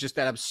touchdowns and it was just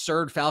that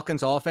absurd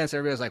Falcons offense?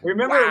 Everybody was like,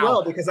 remember it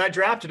well, because I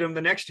drafted him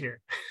the next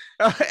year.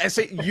 And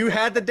so you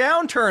had the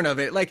downturn of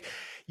it. Like,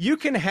 you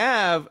can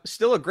have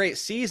still a great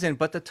season,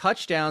 but the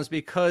touchdowns,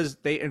 because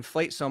they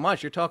inflate so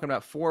much, you're talking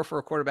about 4 for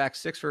a quarterback,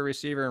 6 for a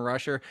receiver and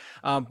rusher.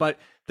 But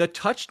the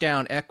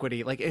touchdown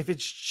equity, like if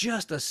it's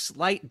just a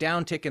slight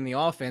downtick in the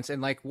offense,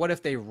 and like, what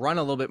if they run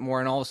a little bit more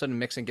and all of a sudden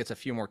Mixon gets a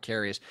few more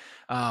carries?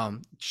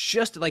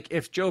 Just like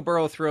if Joe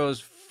Burrow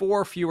throws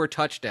 4 fewer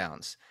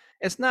touchdowns,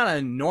 it's not an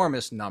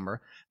enormous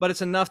number, but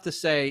it's enough to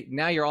say,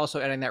 now you're also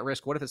adding that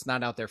risk. What if it's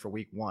not out there for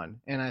week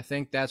 1? And I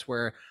think that's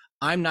where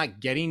I'm not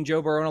getting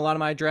Joe Burrow in a lot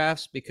of my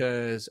drafts,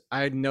 because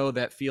I know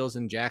that Fields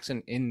and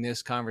Jackson in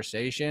this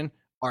conversation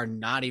are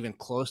not even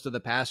close to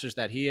the passers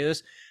that he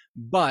is.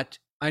 But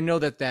I know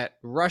that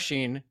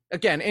rushing,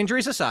 again,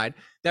 injuries aside,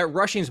 that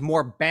rushing is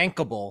more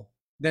bankable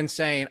than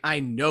saying,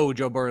 I know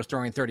Joe Burrow is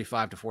throwing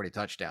 35 to 40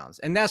 touchdowns.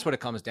 And that's what it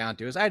comes down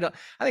to, is I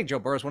think Joe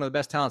Burrow is one of the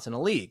best talents in the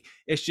league.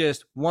 It's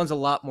just one's a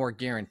lot more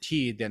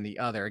guaranteed than the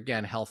other,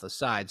 again, health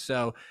aside.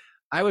 So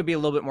I would be a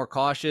little bit more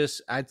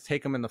cautious. I'd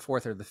take him in the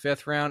 4th or the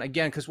 5th round.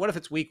 Again, because what if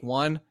it's week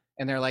 1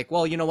 and they're like,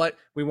 well, you know what?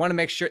 We want to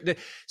make sure that,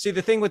 see,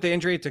 the thing with the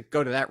injury, to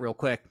go to that real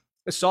quick,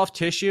 the soft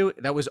tissue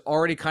that was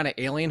already kind of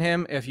ailing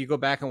him. If you go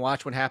back and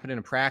watch what happened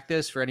in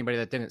practice, for anybody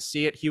that didn't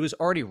see it, he was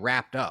already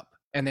wrapped up,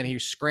 and then he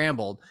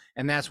scrambled,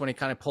 and that's when he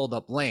kind of pulled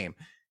up lame.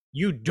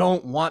 You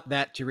don't want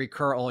that to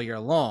recur all year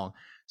long.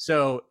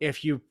 So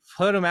if you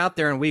put him out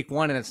there in week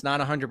one and it's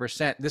not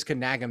 100%, this could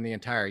nag him the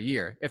entire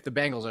year. If the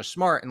Bengals are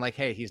smart and like,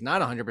 hey, he's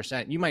not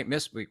 100%, you might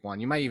miss week one.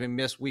 You might even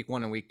miss week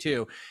one and week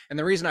two. And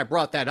the reason I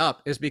brought that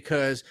up is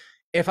because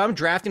if I'm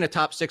drafting a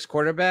top 6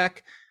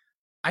 quarterback,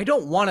 I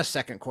don't want a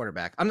second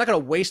quarterback. I'm not going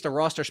to waste a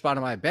roster spot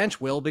on my bench,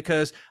 Will,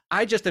 because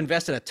I just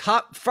invested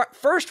a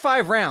first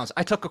 5 rounds.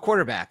 I took a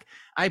quarterback.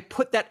 I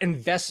put that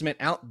investment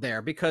out there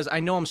because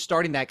I know I'm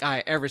starting that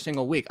guy every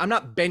single week. I'm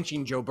not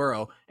benching Joe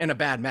Burrow in a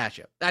bad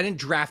matchup. I didn't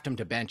draft him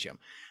to bench him.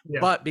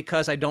 Yeah. But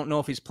because I don't know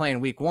if he's playing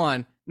week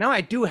one, now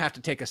I do have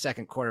to take a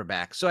second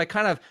quarterback. So I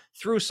kind of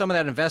threw some of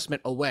that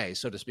investment away,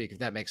 so to speak, if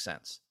that makes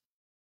sense.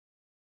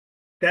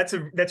 That's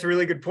a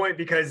really good point,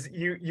 because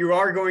you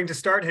are going to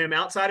start him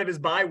outside of his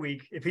bye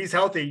week. If he's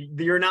healthy,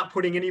 you're not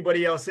putting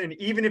anybody else in.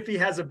 Even if he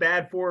has a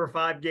bad 4 or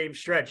 5 game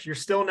stretch, you're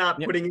still not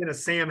putting in a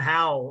Sam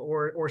Howell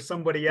or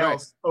somebody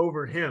else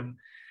over him.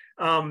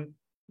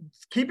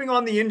 Keeping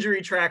on the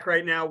injury track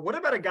right now, what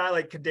about a guy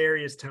like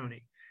Kadarius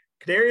Toney?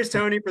 Kadarius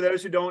Toney, for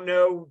those who don't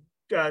know,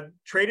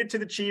 traded to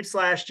the Chiefs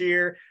last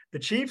year. The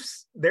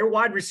Chiefs, their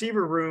wide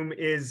receiver room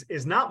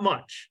is not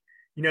much.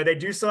 You know, they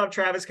do still have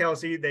Travis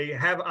Kelce. They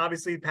have,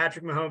 obviously,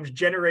 Patrick Mahomes,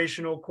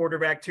 generational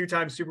quarterback,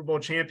 2-time Super Bowl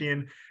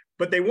champion.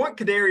 But they want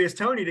Kadarius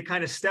Toney to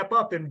kind of step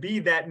up and be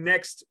that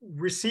next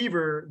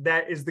receiver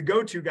that is the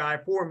go-to guy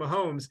for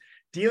Mahomes.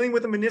 Dealing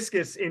with a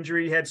meniscus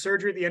injury, he had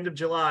surgery at the end of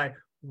July.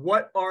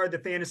 What are the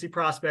fantasy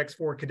prospects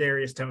for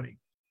Kadarius Toney?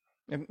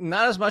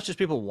 Not as much as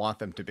people want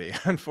them to be,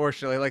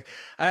 unfortunately.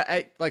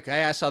 Like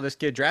I saw this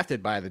kid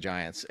drafted by the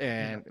Giants,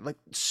 and like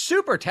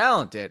super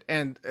talented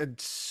and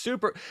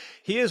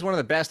he is one of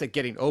the best at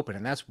getting open,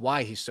 and that's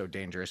why he's so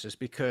dangerous, is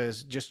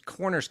because just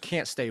corners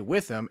can't stay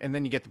with him, and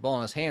then you get the ball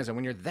in his hands, and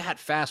when you're that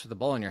fast with the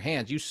ball in your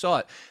hands, you saw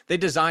it. They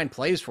designed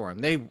plays for him.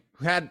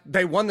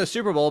 They won the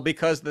Super Bowl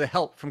because of the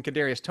help from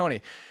Kadarius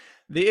Toney.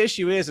 The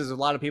issue is a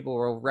lot of people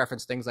will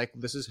reference things like,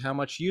 this is how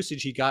much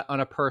usage he got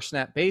on a per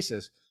snap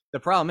basis. The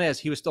problem is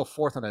he was still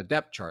 4th on a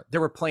depth chart. There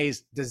were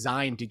plays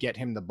designed to get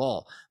him the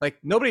ball. Like,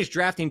 nobody's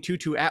drafting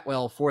Tutu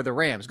Atwell for the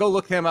Rams. Go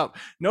look him up.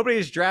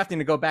 Nobody's drafting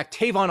to go back.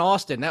 Tavon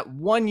Austin, that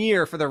 1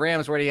 year for the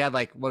Rams where he had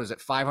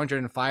 500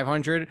 and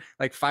 500,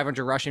 like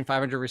 500 rushing,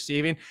 500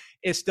 receiving.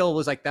 It still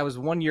was like, that was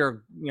 1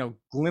 year,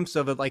 glimpse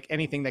of it, like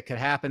anything that could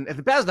happen.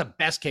 That was the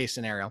best case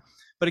scenario.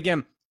 But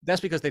again, that's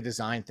because they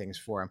designed things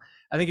for him.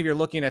 I think if you're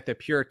looking at the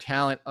pure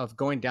talent of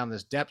going down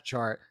this depth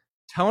chart,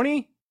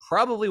 Toney,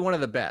 probably one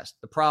of the best.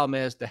 The problem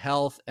is the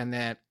health, and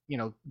that,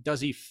 does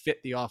he fit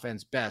the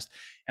offense best?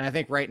 And I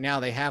think right now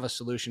they have a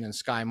solution in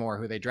Sky Moore,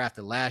 who they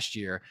drafted last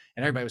year,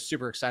 and everybody was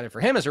super excited for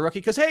him as a rookie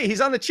because, hey,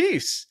 he's on the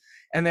Chiefs.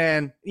 And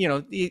then,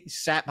 he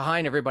sat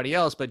behind everybody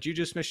else, but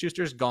Juju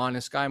Smith-Schuster is gone,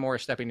 and Sky Moore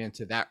is stepping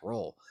into that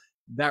role.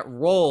 That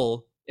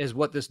role is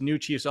what this new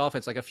Chiefs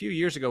offense, like a few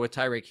years ago with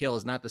Tyreek Hill,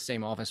 is not the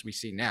same offense we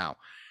see now.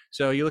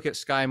 So you look at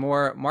Sky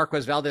Moore,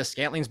 Marquez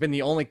Valdez-Scantling's been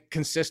the only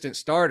consistent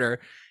starter.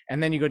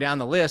 And then you go down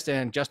the list,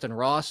 and Justin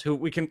Ross, who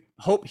we can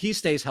hope he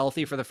stays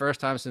healthy for the first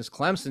time since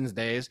Clemson's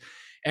days,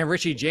 and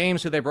Richie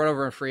James, who they brought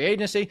over in free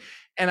agency.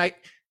 And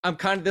I'm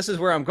kind of, this is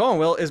where I'm going,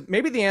 Will, is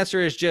maybe the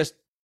answer is just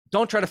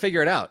don't try to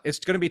figure it out. It's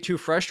going to be too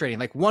frustrating.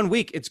 Like 1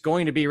 week, it's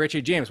going to be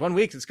Richie James. 1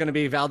 week, it's going to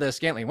be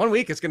Valdez-Scantling. 1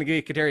 week, it's going to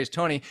be Kadarius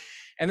Toney.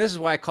 And this is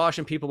why I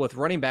caution people with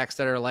running backs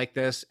that are like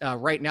this.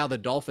 Right now, the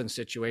Dolphins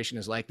situation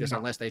is like this,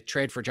 unless they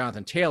trade for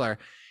Jonathan Taylor.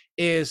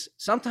 Is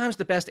sometimes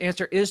the best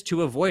answer is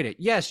to avoid it.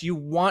 Yes, you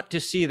want to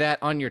see that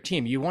on your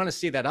team. You want to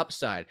see that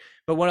upside.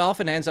 But what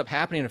often ends up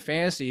happening in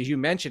fantasy, as you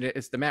mentioned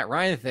it's the Matt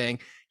Ryan thing.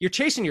 You're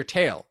chasing your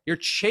tail. You're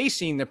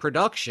chasing the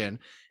production.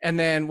 And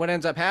then what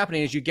ends up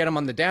happening is you get him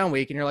on the down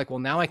week, and you're like, well,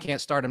 now I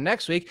can't start him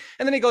next week.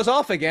 And then he goes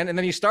off again, and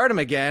then you start him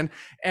again.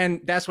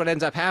 And that's what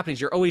ends up happening,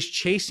 is you're always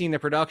chasing the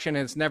production,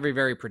 and it's never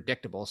very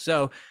predictable.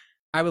 So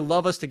I would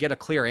love us to get a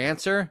clear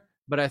answer.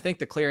 But I think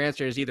the clear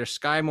answer is either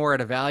Sky Moore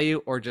at a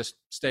value or just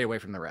stay away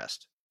from the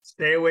rest.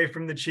 Stay away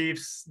from the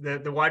Chiefs.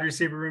 The wide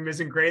receiver room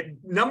isn't great.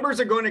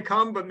 Numbers are going to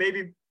come, but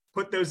maybe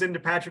put those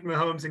into Patrick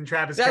Mahomes and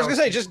Travis Kelce. I was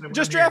going to say,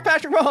 just draft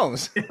Patrick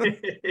Mahomes.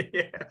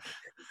 Yeah.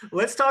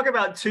 Let's talk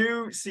about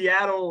 2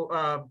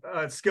 Seattle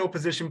skill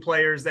position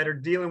players that are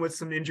dealing with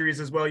some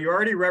injuries as well. You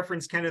already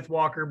referenced Kenneth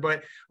Walker, but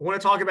I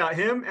want to talk about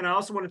him, and I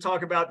also want to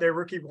talk about their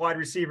rookie wide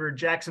receiver,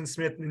 Jackson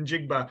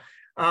Smith-Njigba.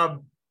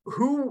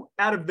 Who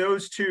out of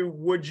those 2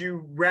 would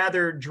you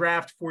rather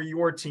draft for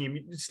your team?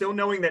 Still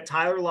knowing that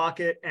Tyler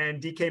Lockett and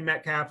DK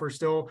Metcalf are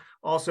still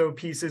also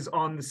pieces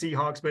on the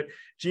Seahawks, but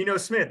Geno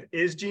Smith,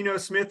 is Geno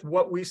Smith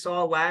what we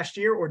saw last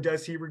year, or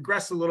does he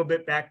regress a little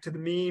bit back to the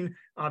mean?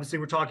 Obviously,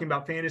 we're talking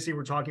about fantasy,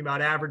 we're talking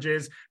about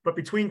averages, but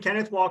between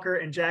Kenneth Walker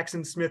and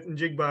Jackson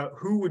Smith-Njigba,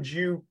 who would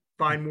you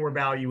find more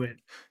value in?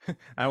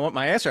 I want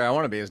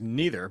to be is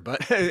neither,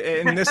 but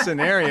in this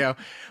scenario,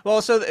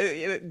 well, so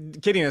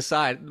kidding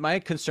aside, my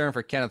concern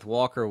for Kenneth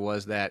Walker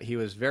was that he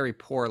was very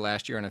poor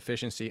last year in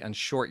efficiency and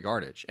short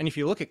yardage. And if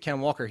you look at Ken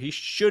Walker, he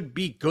should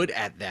be good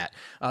at that.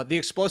 The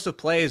explosive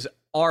plays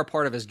are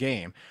part of his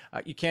game.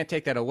 You can't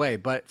take that away,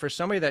 but for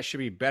somebody that should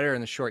be better in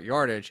the short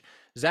yardage,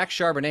 Zach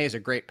Charbonnet is a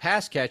great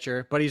pass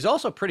catcher, but he's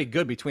also pretty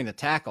good between the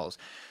tackles.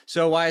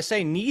 So why I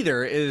say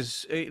neither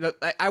is,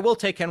 I will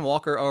take Ken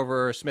Walker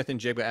over Smith and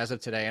Jigba as of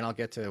today, and I'll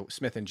get to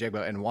Smith and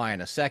Jigba and why in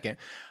a second.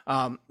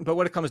 But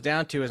what it comes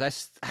down to is I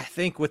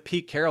think with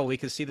Pete Carroll, we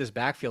could see this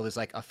backfield is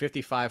like a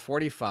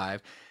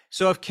 55-45.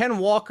 So if Ken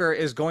Walker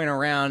is going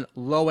around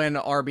low-end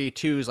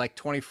RB2s like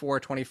 24,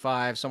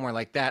 25, somewhere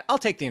like that, I'll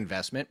take the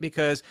investment,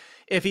 because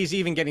if he's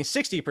even getting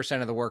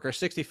 60% of the work or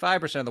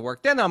 65% of the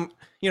work, then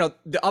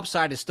the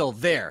upside is still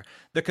there.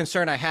 The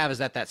concern I have is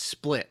that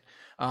split.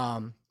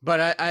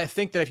 But I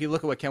think that if you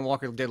look at what Ken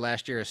Walker did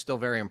last year is still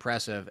very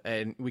impressive,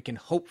 and we can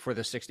hope for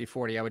the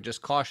 60-40. I would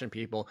just caution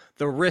people,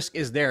 the risk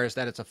is there is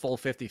that it's a full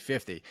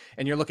 50-50.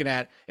 And you're looking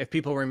at, if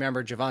people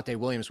remember Javonte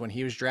Williams when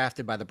he was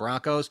drafted by the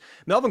Broncos,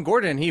 Melvin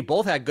Gordon and he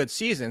both had good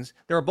seasons.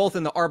 They were both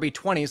in the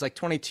RB20s, like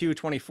 22,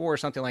 24, or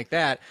something like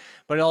that.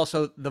 But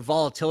also the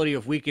volatility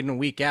of week in and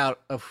week out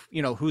of,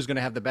 who's going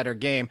to have the better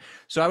game.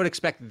 So I would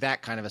expect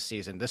that kind of a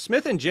season. The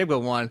Smith and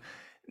Jigba one,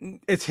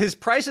 his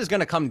price is going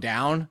to come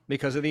down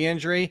because of the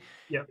injury.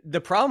 Yeah. The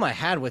problem I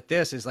had with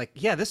this is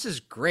this is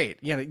great.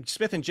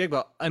 Smith and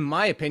Jigba, in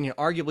my opinion,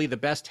 arguably the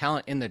best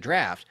talent in the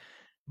draft.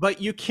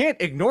 But you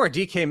can't ignore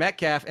DK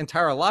Metcalf and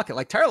Tyler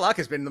Lockett. Tyler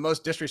Lockett's been the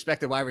most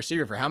disrespected wide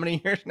receiver for how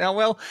many years now,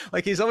 Will?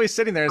 He's always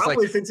sitting there. It's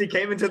probably since he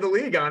came into the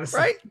league, honestly.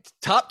 Right?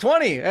 Top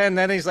 20. And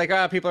then he's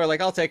people are like,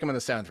 I'll take him in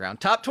the 7th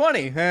round. Top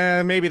 20,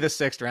 maybe the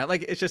 6th round.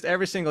 It's just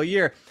every single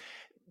year.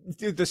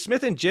 The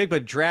Smith and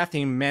Jigba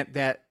drafting meant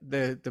that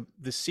the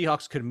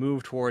Seahawks could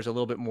move towards a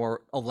little bit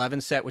more 11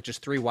 set, which is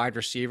 3 wide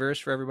receivers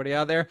for everybody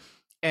out there.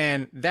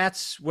 And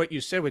that's what you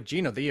said with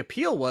Geno. The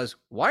appeal was,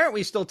 why aren't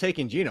we still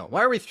taking Geno?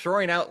 Why are we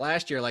throwing out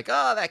last year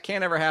that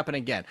can't ever happen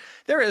again?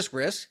 There is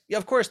risk. Yeah,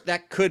 of course,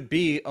 that could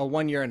be a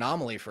one-year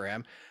anomaly for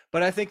him.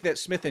 But I think that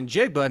Smith and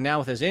Jigba, now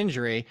with his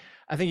injury,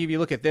 I think if you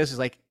look at this, is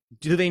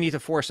do they need to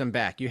force him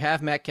back? You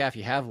have Metcalf,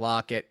 you have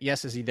Lockett.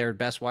 Yes, is he their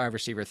best wide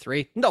receiver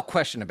 3? No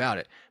question about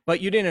it. But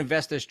you didn't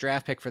invest this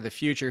draft pick for the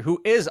future, who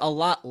is a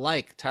lot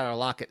like Tyler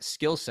Lockett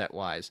skill set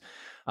wise,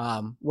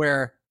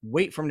 where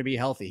wait for him to be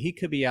healthy. He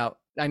could be out.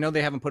 I know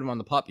they haven't put him on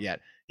the PUP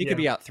yet. He could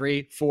be out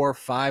 3, 4,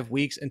 5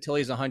 weeks until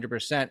he's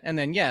 100%. And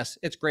then, yes,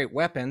 it's great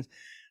weapons,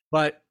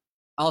 but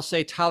I'll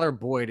say Tyler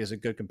Boyd is a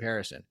good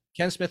comparison.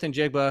 Ken Smith and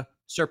Jigba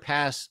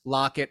surpass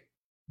Lockett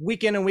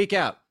week in and week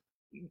out.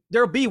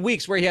 There'll be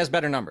weeks where he has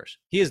better numbers.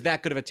 He is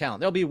that good of a talent.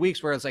 There'll be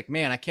weeks where it's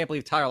man, I can't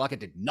believe Tyler Lockett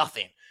did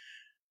nothing.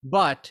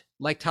 But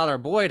like Tyler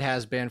Boyd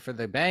has been for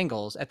the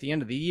Bengals, at the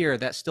end of the year,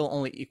 that still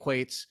only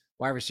equates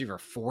wide receiver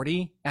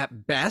 40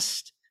 at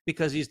best,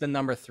 because he's the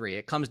number 3.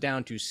 It comes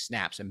down to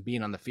snaps and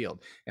being on the field.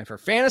 And for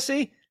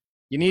fantasy,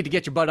 you need to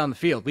get your butt on the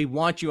field. We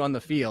want you on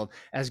the field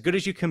as good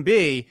as you can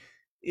be.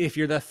 If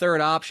you're the 3rd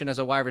option as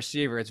a wide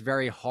receiver, it's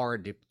very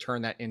hard to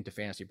turn that into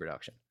fantasy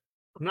production.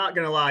 I'm not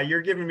going to lie.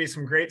 You're giving me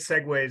some great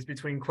segues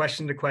between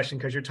question to question,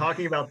 because you're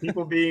talking about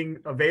people being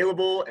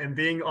available and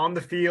being on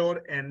the field.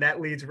 And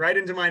that leads right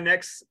into my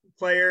next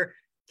player,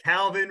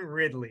 Calvin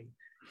Ridley.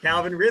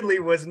 Calvin Ridley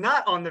was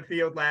not on the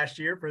field last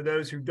year. For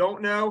those who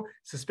don't know,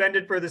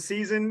 suspended for the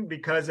season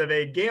because of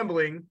a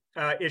gambling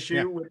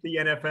issue with the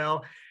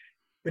NFL.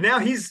 But now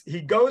he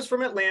goes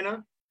from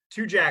Atlanta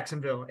to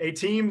Jacksonville, a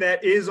team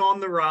that is on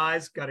the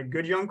rise, got a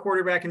good young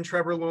quarterback in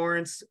Trevor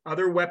Lawrence,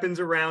 other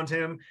weapons around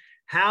him.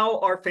 How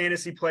are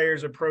fantasy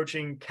players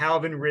approaching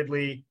Calvin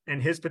Ridley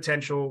and his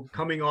potential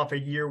coming off a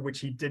year which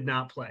he did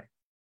not play?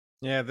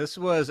 Yeah, this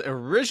was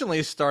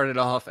originally started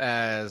off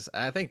as,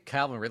 I think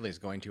Calvin Ridley is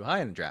going too high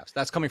in the drafts.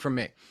 That's coming from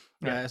me.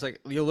 Yeah. It's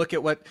you look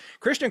at what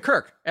Christian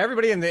Kirk,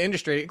 everybody in the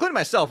industry, including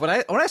myself, when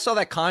I saw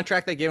that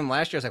contract they gave him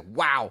last year, I was like,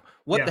 wow,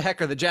 what the heck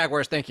are the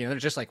Jaguars thinking? They're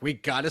just we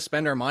got to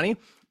spend our money.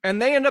 And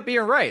they end up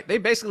being right. They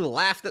basically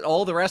laughed at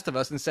all the rest of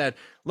us and said,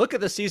 look at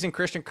the season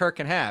Christian Kirk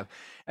can have.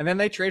 And then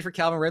they trade for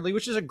Calvin Ridley,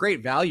 which is a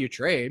great value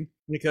trade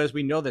because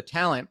we know the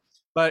talent.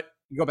 But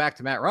you go back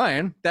to Matt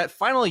Ryan, that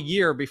final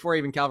year before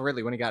even Calvin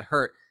Ridley, when he got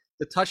hurt,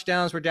 the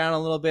touchdowns were down a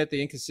little bit.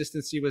 The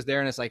inconsistency was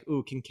there. And it's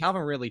ooh, can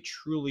Calvin Ridley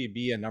truly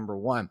be a number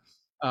 1?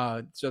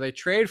 So they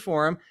trade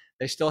for him.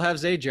 They still have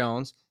Zay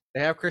Jones.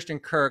 They have Christian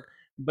Kirk.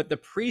 But the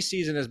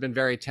preseason has been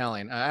very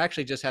telling. I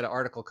actually just had an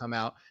article come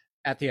out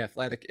at The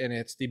Athletic, and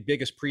it's the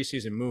biggest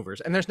preseason movers.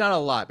 And there's not a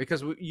lot,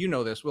 because you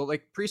know this. Well,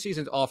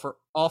 preseasons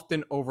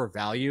often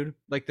overvalued.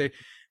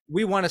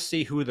 We want to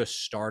see who the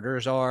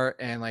starters are,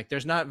 and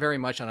there's not very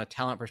much on a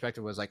talent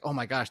perspective was oh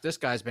my gosh, this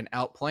guy's been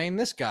outplaying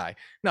this guy.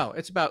 No,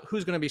 it's about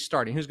who's going to be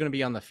starting, who's going to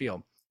be on the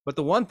field. But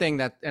the one thing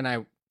that, and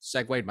I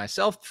segued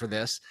myself for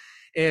this,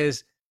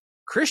 is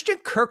Christian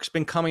Kirk's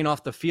been coming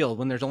off the field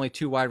when there's only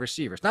 2 wide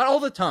receivers. Not all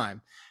the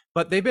time,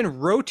 but they've been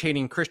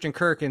rotating Christian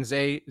Kirk and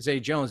Zay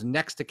Jones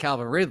next to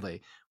Calvin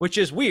Ridley, which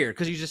is weird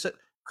because you just said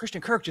Christian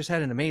Kirk just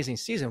had an amazing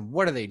season.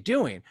 What are they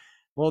doing?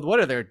 Well,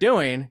 what they're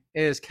doing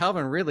is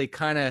Calvin Ridley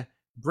kind of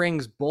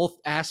brings both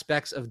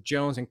aspects of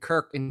Jones and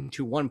Kirk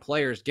into one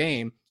player's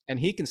game, and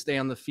he can stay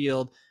on the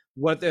field.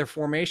 What their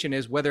formation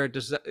is, whether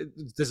it's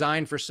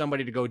designed for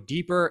somebody to go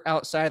deeper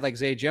outside like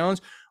Zay Jones,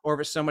 or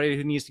if it's somebody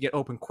who needs to get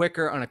open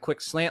quicker on a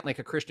quick slant like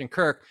a Christian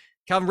Kirk,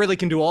 Calvin Ridley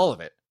can do all of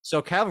it.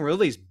 So Calvin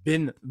Ridley's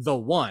been the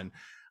one.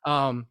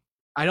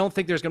 I don't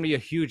think there's going to be a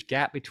huge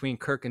gap between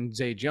Kirk and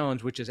Zay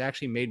Jones, which has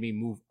actually made me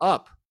move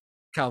up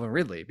Calvin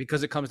Ridley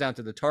because it comes down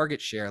to the target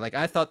share. Like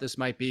I thought this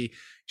might be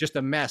just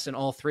a mess and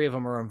all three of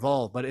them are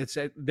involved, but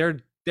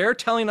they're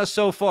telling us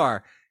so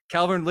far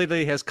Calvin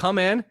Ridley has come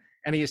in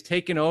and he has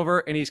taken over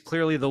and he's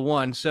clearly the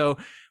one. So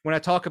when I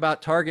talk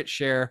about target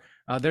share,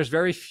 there's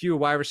very few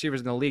wide receivers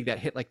in the league that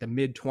hit like the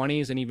mid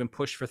 20s and even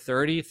push for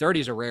 30. 30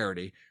 is a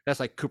rarity. That's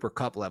like Cooper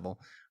Kupp level.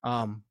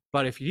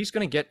 But if he's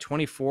going to get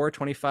 24,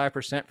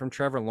 25% from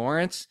Trevor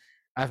Lawrence,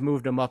 I've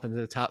moved him up into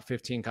the top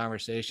 15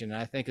 conversation.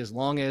 And I think as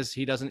long as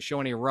he doesn't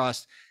show any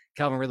rust,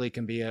 Calvin Ridley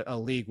can be a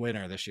league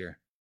winner this year.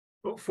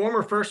 Well,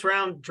 former first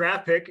round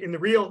draft pick in the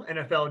real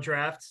NFL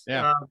drafts.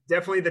 Yeah.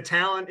 Definitely the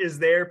talent is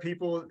there.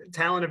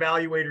 Talent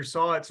evaluators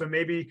saw it. So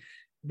maybe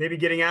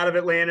getting out of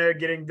Atlanta,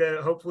 getting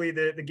hopefully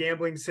the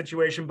gambling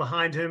situation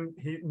behind him,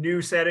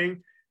 new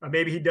setting.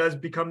 Maybe he does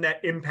become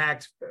that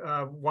impact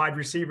wide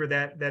receiver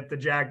that the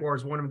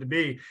Jaguars want him to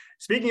be.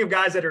 Speaking of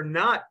guys that are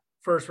not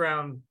first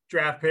round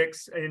draft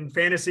picks in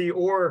fantasy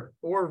or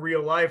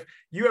real life,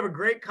 you have a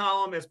great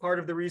column as part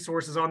of the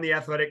resources on The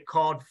Athletic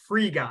called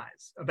Free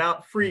Guys,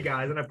 about free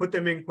guys. And I put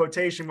them in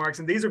quotation marks.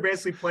 And these are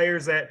basically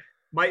players that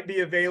might be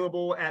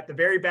available at the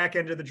very back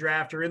end of the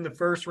draft or in the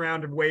first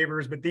round of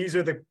waivers. But these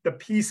are the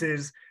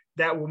pieces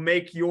that will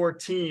make your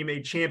team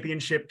a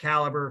championship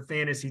caliber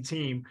fantasy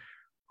team.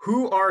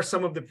 Who are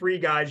some of the free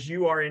guys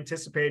you are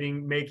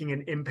anticipating making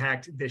an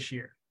impact this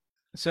year?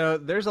 So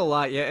there's a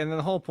lot, yeah. And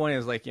the whole point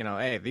is like,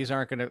 hey, these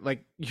aren't going to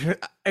like,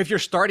 if you're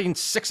starting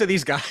 6 of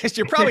these guys,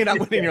 you're probably not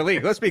winning your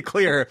league. Let's be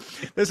clear.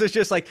 This is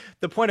just like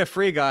the point of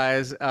free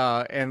guys.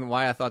 And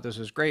why I thought this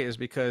was great is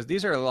because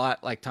these are a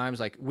lot like times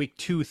like week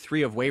 2,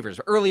 3 of waivers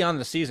early on in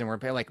the season where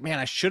we're like, man,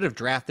 I should have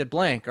drafted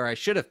blank or I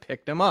should have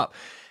picked him up.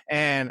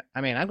 And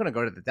I mean, I'm going to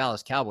go to the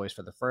Dallas Cowboys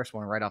for the first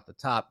one right off the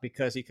top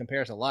because he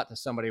compares a lot to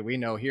somebody we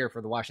know here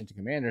for the Washington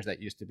Commanders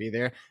that used to be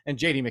there, and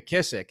J.D.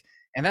 McKissick,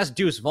 and that's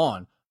Deuce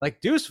Vaughn. Like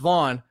Deuce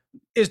Vaughn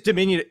is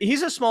diminutive.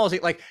 He's as small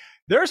as like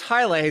there's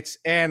highlights,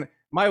 and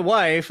my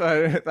wife,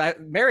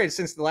 married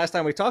since the last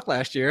time we talked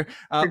last year.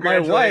 My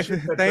wife,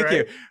 thank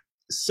you.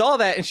 Saw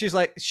that and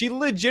she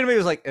legitimately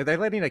was like, are they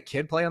letting a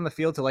kid play on the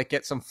field to like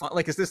get some fun?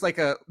 Like, is this like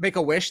a make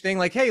a wish thing?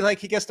 Like, hey, like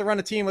he gets to run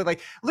a team with like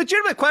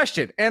legitimate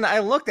question. And I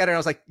looked at her and I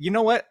was like, you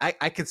know what?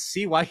 I could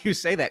see why you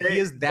say that. He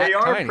is that They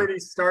are tiny. pretty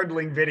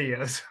startling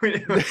videos.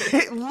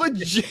 It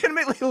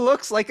legitimately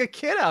looks like a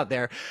kid out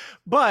there.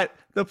 But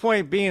the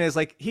point being is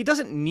like, he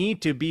doesn't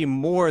need to be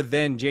more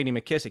than J.D.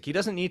 McKissick. He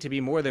doesn't need to be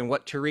more than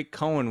what Tariq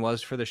Cohen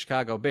was for the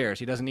Chicago Bears.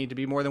 He doesn't need to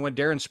be more than what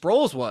Darren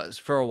Sproles was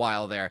for a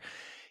while there.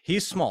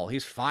 He's small.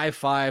 He's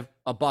 5'5",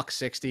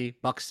 $160,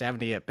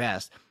 $170 at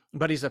best,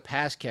 but he's a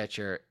pass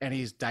catcher and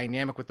he's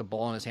dynamic with the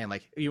ball in his hand.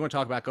 Like you want to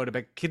talk about go to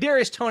back.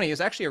 Kadarius Toney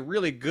is actually a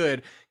really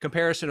good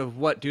comparison of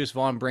what Deuce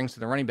Vaughn brings to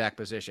the running back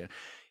position.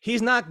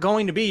 He's not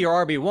going to be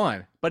your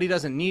RB1, but he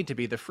doesn't need to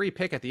be. The free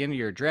pick at the end of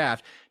your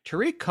draft,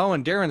 Tariq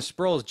Cohen, Darren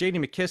Sproles, J.D.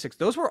 McKissick,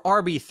 those were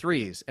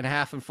RB3s and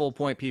half and full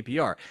point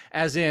PPR.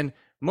 As in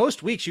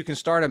most weeks you can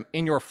start him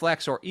in your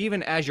flex or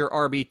even as your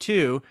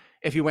RB2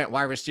 if you went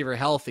wide receiver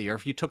healthy or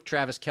if you took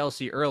Travis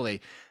Kelce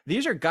early.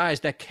 These are guys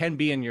that can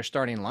be in your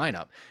starting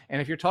lineup.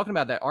 And if you're talking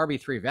about that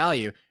RB3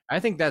 value, I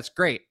think that's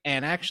great.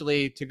 And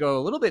actually, to go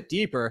a little bit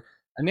deeper,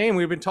 a name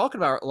we've been talking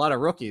about a lot of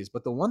rookies,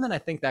 but the one that I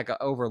think that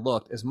got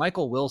overlooked is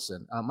Michael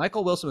Wilson.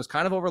 Michael Wilson was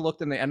kind of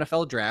overlooked in the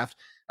NFL draft,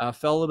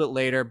 fell a little bit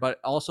later, but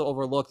also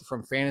overlooked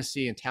from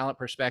fantasy and talent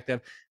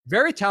perspective.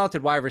 Very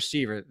talented wide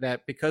receiver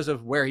that because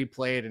of where he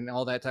played and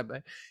all that type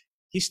of,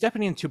 he's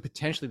stepping into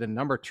potentially the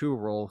number 2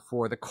 role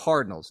for the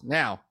Cardinals.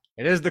 Now,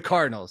 it is the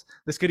Cardinals.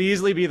 This could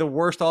easily be the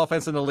worst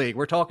offense in the league.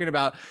 We're talking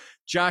about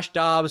Josh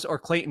Dobbs or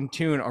Clayton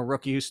Tune, a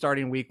rookie who's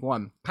starting week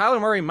 1. Kyler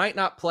Murray might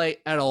not play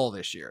at all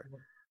this year,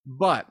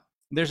 but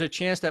there's a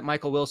chance that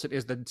Michael Wilson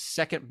is the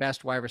second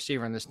best wide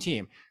receiver on this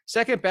team.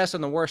 Second best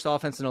on the worst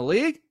offense in the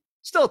league,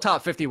 still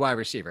top 50 wide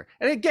receiver.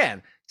 And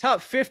again,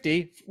 top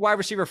 50 wide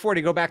receiver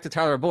 40, go back to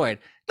Tyler Boyd.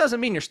 Doesn't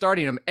mean you're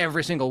starting him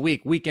every single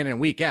week, week in and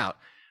week out.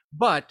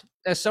 But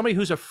as somebody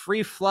who's a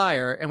free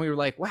flyer, and we were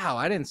like, wow,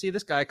 I didn't see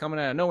this guy coming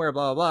out of nowhere,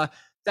 blah, blah, blah.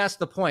 That's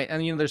the point.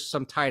 And, there's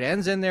some tight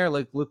ends in there,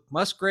 like Luke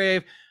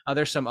Musgrave.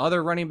 There's some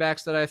other running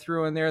backs that I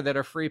threw in there that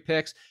are free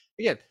picks.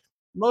 Again,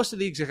 most of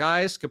these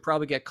guys could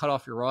probably get cut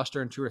off your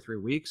roster in 2 or 3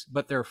 weeks,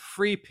 but they're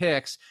free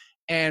picks.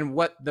 And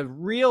what the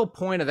real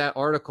point of that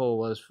article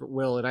was, for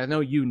Will, and I know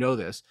you know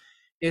this,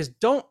 is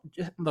don't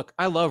look,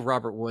 I love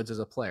Robert Woods as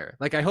a player.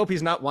 Like, I hope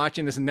he's not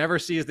watching this and never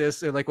sees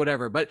this, like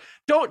whatever, but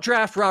don't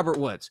draft Robert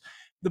Woods.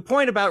 The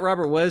point about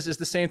Robert Woods is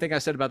the same thing I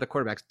said about the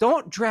quarterbacks.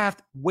 Don't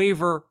draft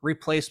waiver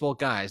replaceable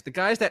guys, the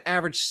guys that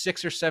average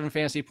 6 or 7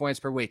 fantasy points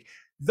per week.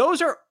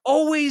 Those are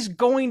always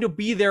going to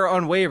be there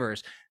on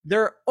waivers.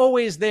 They're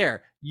always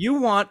there.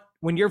 You want,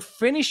 when you're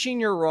finishing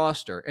your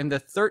roster in the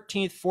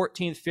 13th,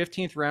 14th,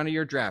 15th round of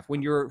your draft,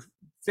 when you're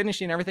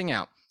finishing everything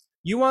out,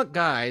 you want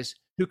guys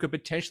who could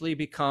potentially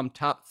become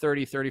top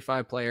 30,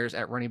 35 players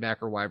at running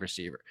back or wide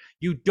receiver.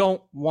 You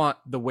don't want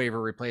the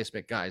waiver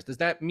replacement guys. Does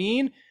that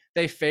mean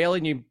they fail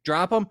and you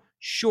drop them,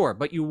 sure,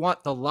 but you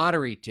want the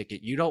lottery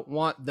ticket. You don't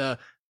want the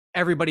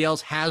everybody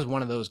else has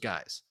one of those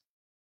guys.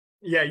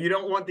 Yeah, you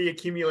don't want the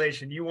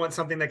accumulation. You want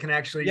something that can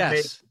actually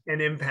make Yes.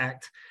 an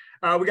impact.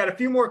 We got a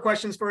few more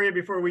questions for you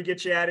before we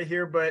get you out of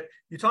here, but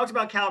you talked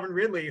about Calvin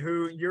Ridley,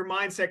 who your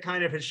mindset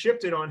kind of has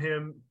shifted on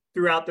him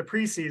throughout the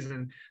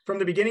preseason. From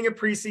the beginning of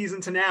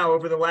preseason to now,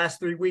 over the last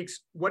 3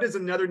 weeks, what is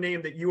another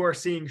name that you are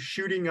seeing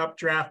shooting up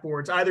draft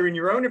boards, either in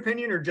your own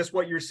opinion or just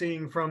what you're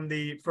seeing from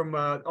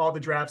all the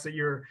drafts that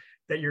you're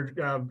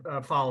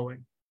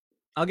following?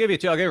 I'll give you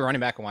two. I'll give you a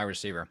running back and wide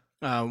receiver.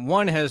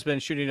 One has been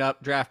shooting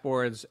up draft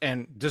boards,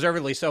 and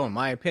deservedly so, in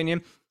my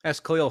opinion. That's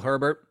Khalil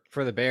Herbert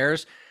for the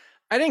Bears.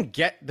 I didn't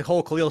get the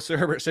whole Khalil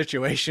Herbert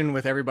situation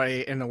with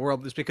everybody in the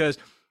world just because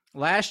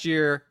last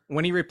year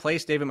when he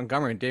replaced David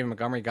Montgomery and David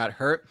Montgomery got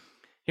hurt,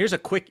 here's a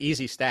quick,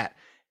 easy stat.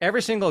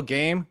 Every single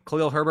game,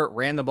 Khalil Herbert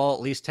ran the ball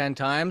at least 10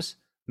 times,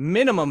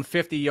 minimum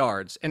 50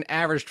 yards, and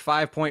averaged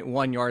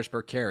 5.1 yards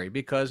per carry.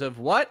 Because of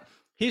what?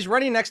 He's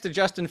running next to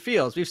Justin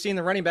Fields. We've seen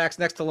the running backs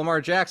next to Lamar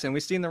Jackson.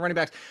 We've seen the running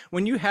backs.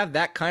 When you have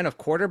that kind of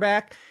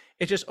quarterback,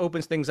 it just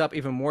opens things up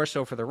even more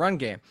so for the run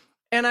game.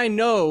 And I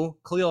know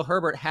Khalil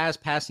Herbert has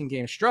passing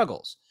game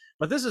struggles,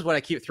 but this is what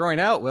I keep throwing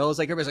out, Will. Is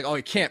like everybody's like, oh,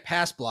 he can't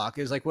pass block.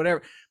 It's like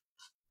whatever.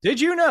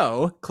 Did you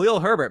know Khalil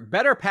Herbert,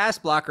 better pass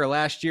blocker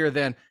last year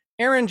than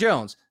Aaron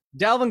Jones,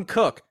 Dalvin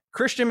Cook,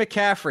 Christian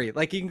McCaffrey?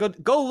 Like you can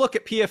go look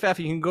at PFF.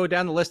 You can go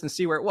down the list and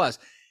see where it was.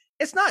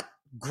 It's not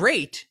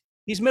great.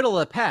 He's middle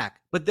of the pack.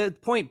 But the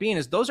point being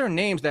is those are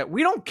names that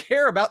we don't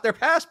care about their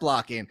pass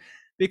blocking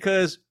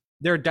because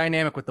they're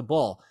dynamic with the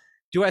ball.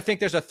 Do I think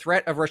there's a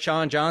threat of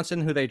Rashawn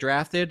Johnson, who they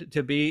drafted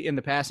to be in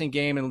the passing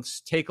game and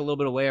take a little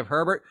bit away of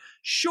Herbert?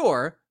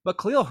 Sure, but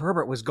Khalil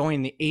Herbert was going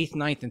in the 8th,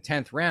 9th, and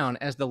 10th round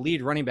as the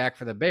lead running back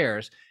for the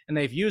Bears, and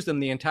they've used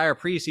him the entire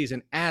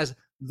preseason as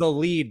the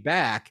lead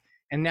back,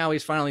 and now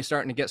he's finally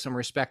starting to get some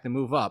respect and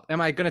move up. Am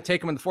I going to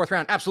take him in the 4th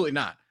round? Absolutely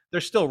not.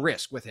 There's still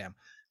risk with him.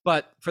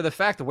 But for the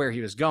fact of where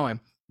he was going,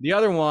 the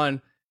other one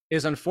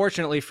is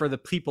unfortunately for the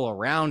people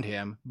around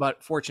him,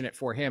 but fortunate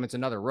for him, it's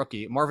another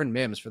rookie, Marvin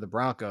Mims for the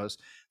Broncos.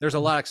 There's a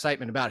lot of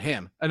excitement about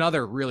him.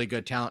 Another really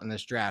good talent in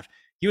this draft.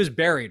 He was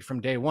buried from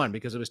day one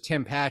because it was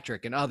Tim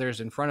Patrick and others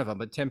in front of him.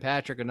 But Tim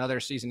Patrick, another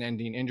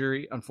season-ending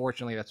injury.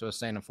 Unfortunately, that's what I was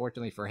saying,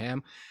 unfortunately for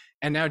him.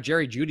 And now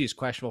Jerry Jeudy's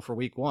questionable for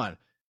week 1.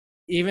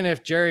 Even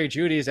if Jerry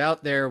Jeudy's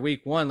out there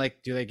week 1,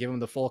 like, do they give him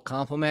the full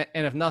complement?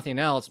 And if nothing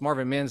else,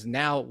 Marvin Mims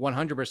now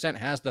 100%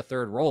 has the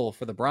 3rd role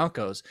for the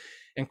Broncos.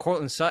 And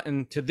Courtland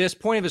Sutton, to this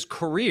point of his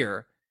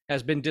career,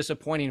 has been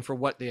disappointing for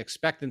what the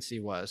expectancy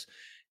was.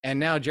 And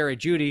now Jerry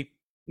Jeudy,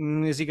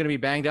 is he going to be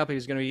banged up?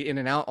 He's going to be in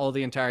and out all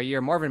the entire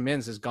year. Marvin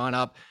Mims has gone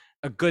up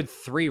a good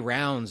 3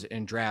 rounds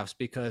in drafts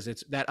because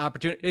it's that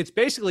opportunity. It's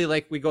basically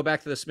like we go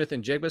back to the Smith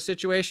and Jigba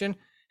situation.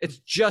 It's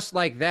just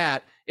like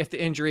that if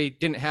the injury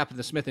didn't happen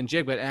to Smith and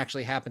Jigba, it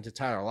actually happened to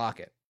Tyler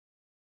Lockett.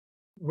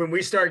 When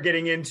we start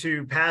getting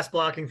into pass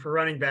blocking for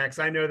running backs,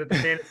 I know that the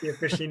fantasy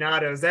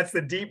aficionados, that's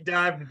the deep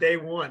dive that they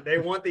want. They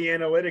want the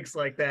analytics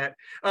like that.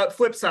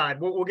 Flip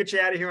side, we'll get you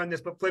out of here on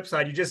this, but flip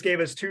side, you just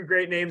gave us 2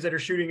 great names that are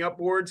shooting up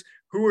boards.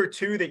 Who are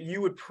 2 that you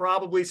would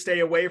probably stay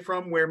away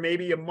from, where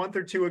maybe a month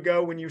or 2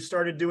 ago when you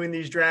started doing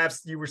these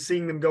drafts, you were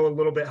seeing them go a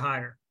little bit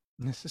higher?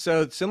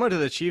 So similar to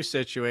the Chiefs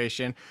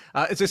situation,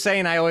 it's a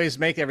saying I always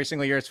make every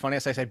single year. It's funny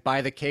as I say,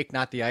 buy the cake,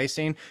 not the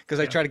icing, because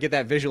I try to get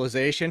that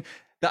visualization.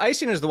 The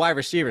icing is the wide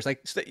receivers.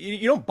 Like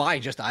you don't buy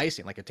just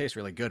icing. Like it tastes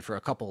really good for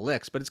a couple of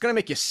licks, but it's going to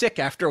make you sick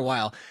after a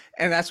while.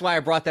 And that's why I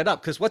brought that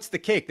up. Because what's the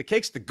cake? The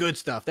cake's the good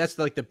stuff. That's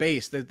like the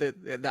base.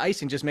 The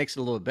icing just makes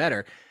it a little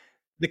better.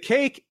 The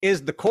cake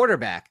is the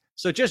quarterback.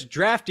 So just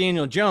draft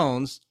Daniel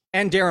Jones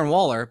and Darren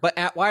Waller. But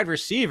at wide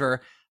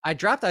receiver, I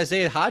dropped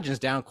Isaiah Hodgins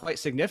down quite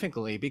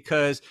significantly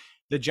because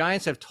the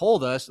Giants have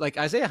told us, like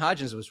Isaiah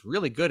Hodgins was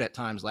really good at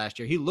times last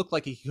year. He looked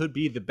like he could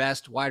be the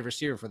best wide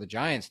receiver for the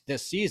Giants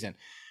this season.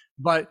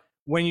 But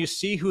when you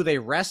see who they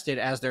rested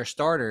as their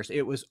starters,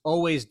 it was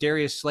always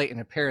Darius Slayton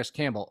and Paris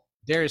Campbell.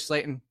 Darius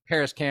Slayton,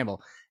 Paris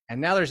Campbell. And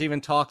now there's even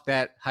talk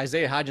that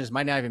Isaiah Hodgins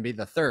might not even be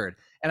the 3rd.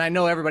 And I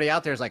know everybody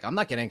out there is like, I'm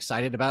not getting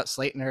excited about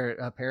Slayton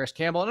or Paris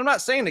Campbell. And I'm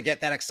not saying to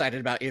get that excited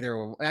about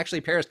either.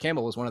 Actually, Paris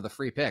Campbell was one of the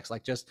free picks.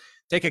 Like just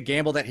take a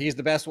gamble that he's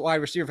the best wide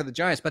receiver for the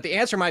Giants. But the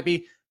answer might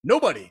be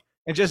nobody.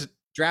 And just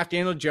draft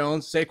Daniel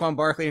Jones, Saquon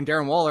Barkley, and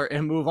Darren Waller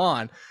and move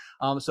on.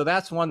 So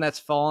that's one that's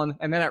fallen.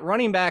 And then at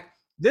running back,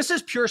 this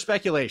is pure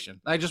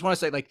speculation. I just want to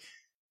say, like,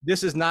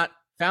 this is not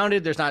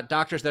founded. There's not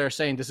doctors that are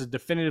saying this is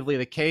definitively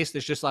the case.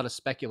 There's just a lot of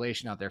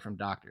speculation out there from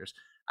doctors.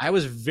 I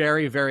was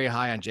very, very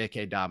high on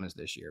J.K. Dobbins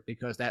this year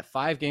because that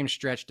 5-game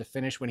stretch to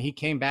finish when he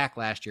came back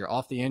last year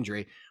off the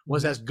injury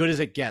was as good as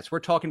it gets.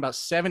 We're talking about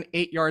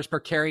 7-8 yards per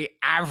carry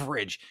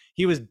average.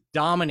 He was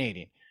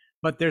dominating.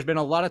 But there's been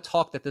a lot of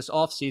talk that this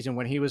offseason,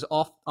 when he was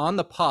off on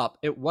the pup,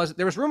 there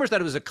was rumors that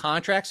it was a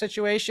contract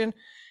situation.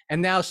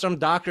 And now some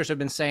doctors have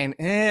been saying,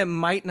 it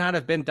might not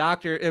have been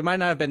that. It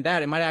might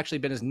have actually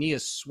been his knee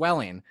is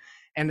swelling.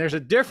 And there's a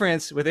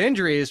difference with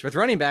injuries with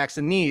running backs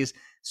and knees.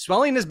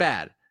 Swelling is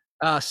bad.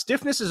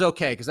 Stiffness is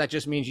okay because that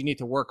just means you need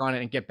to work on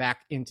it and get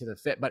back into the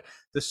fit. But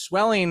the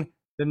swelling,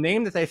 the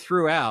name that they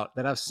threw out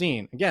that I've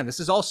seen, again, this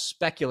is all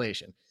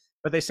speculation,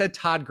 but they said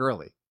Todd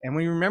Gurley. And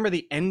when you remember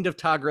the end of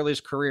Todd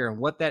Gurley's career and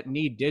what that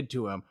knee did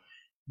to him,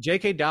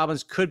 J.K.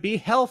 Dobbins could be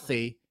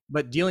healthy,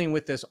 but dealing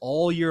with this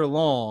all year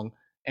long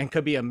and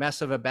could be a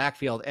mess of a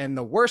backfield. And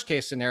the worst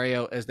case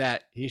scenario is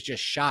that he's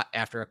just shot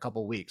after a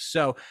couple weeks.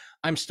 So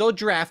I'm still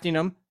drafting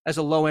him as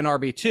a low end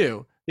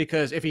RB2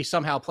 because if he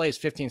somehow plays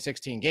 15,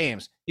 16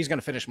 games, he's going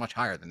to finish much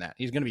higher than that.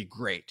 He's going to be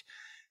great.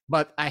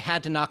 But I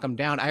had to knock him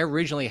down. I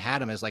originally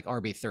had him as like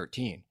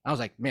RB13. I was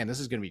like, man, this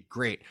is going to be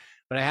great.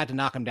 But I had to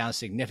knock him down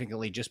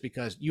significantly just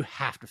because you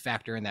have to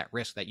factor in that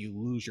risk that you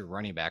lose your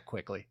running back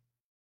quickly.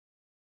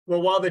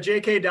 Well, while the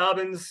J.K.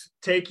 Dobbins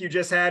take you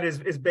just had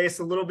is based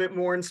a little bit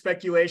more in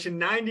speculation,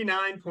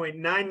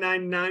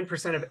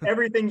 99.999% of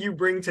everything you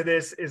bring to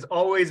this is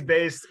always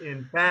based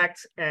in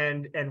fact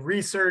and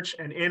research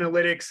and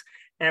analytics.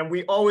 And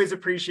we always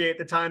appreciate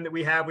the time that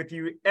we have with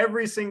you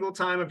every single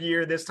time of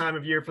year, this time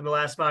of year for the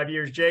last 5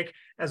 years. Jake,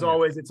 as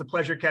always, it's a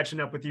pleasure catching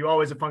up with you.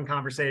 Always a fun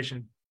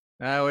conversation.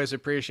 I always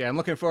appreciate it. I'm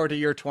looking forward to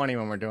year 20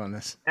 when we're doing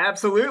this.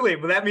 Absolutely.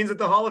 Well, that means that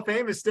the Hall of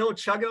Fame is still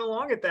chugging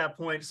along at that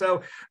point.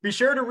 So be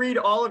sure to read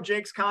all of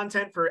Jake's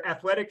content for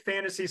Athletic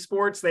Fantasy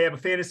Sports. They have a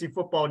fantasy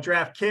football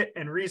draft kit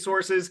and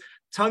resources,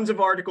 tons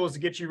of articles to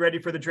get you ready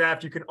for the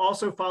draft. You can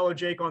also follow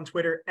Jake on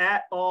Twitter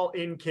at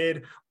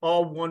AllInKid,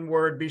 all one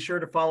word. Be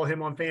sure to follow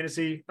him on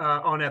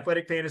on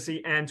Athletic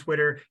Fantasy and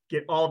Twitter.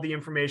 Get all the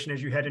information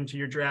as you head into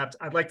your draft.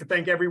 I'd like to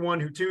thank everyone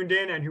who tuned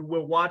in and who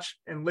will watch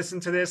and listen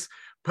to this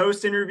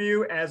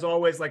post-interview. As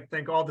always, like to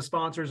thank all the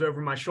sponsors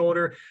over my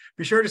shoulder.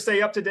 Be sure to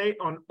stay up to date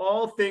on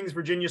all things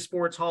Virginia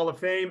Sports Hall of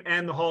Fame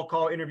and the Hall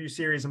Call interview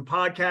series and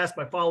podcast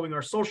by following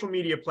our social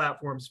media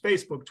platforms,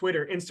 Facebook,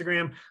 Twitter,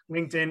 Instagram,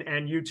 LinkedIn,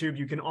 and YouTube.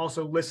 You can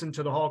also listen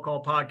to the Hall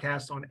Call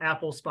podcast on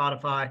Apple,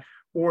 Spotify,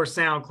 or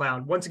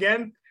SoundCloud. Once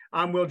again,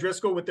 I'm Will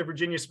Driscoll with the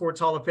Virginia Sports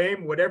Hall of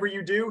Fame. Whatever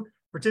you do,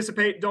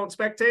 participate, don't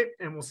spectate,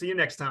 and we'll see you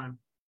next time.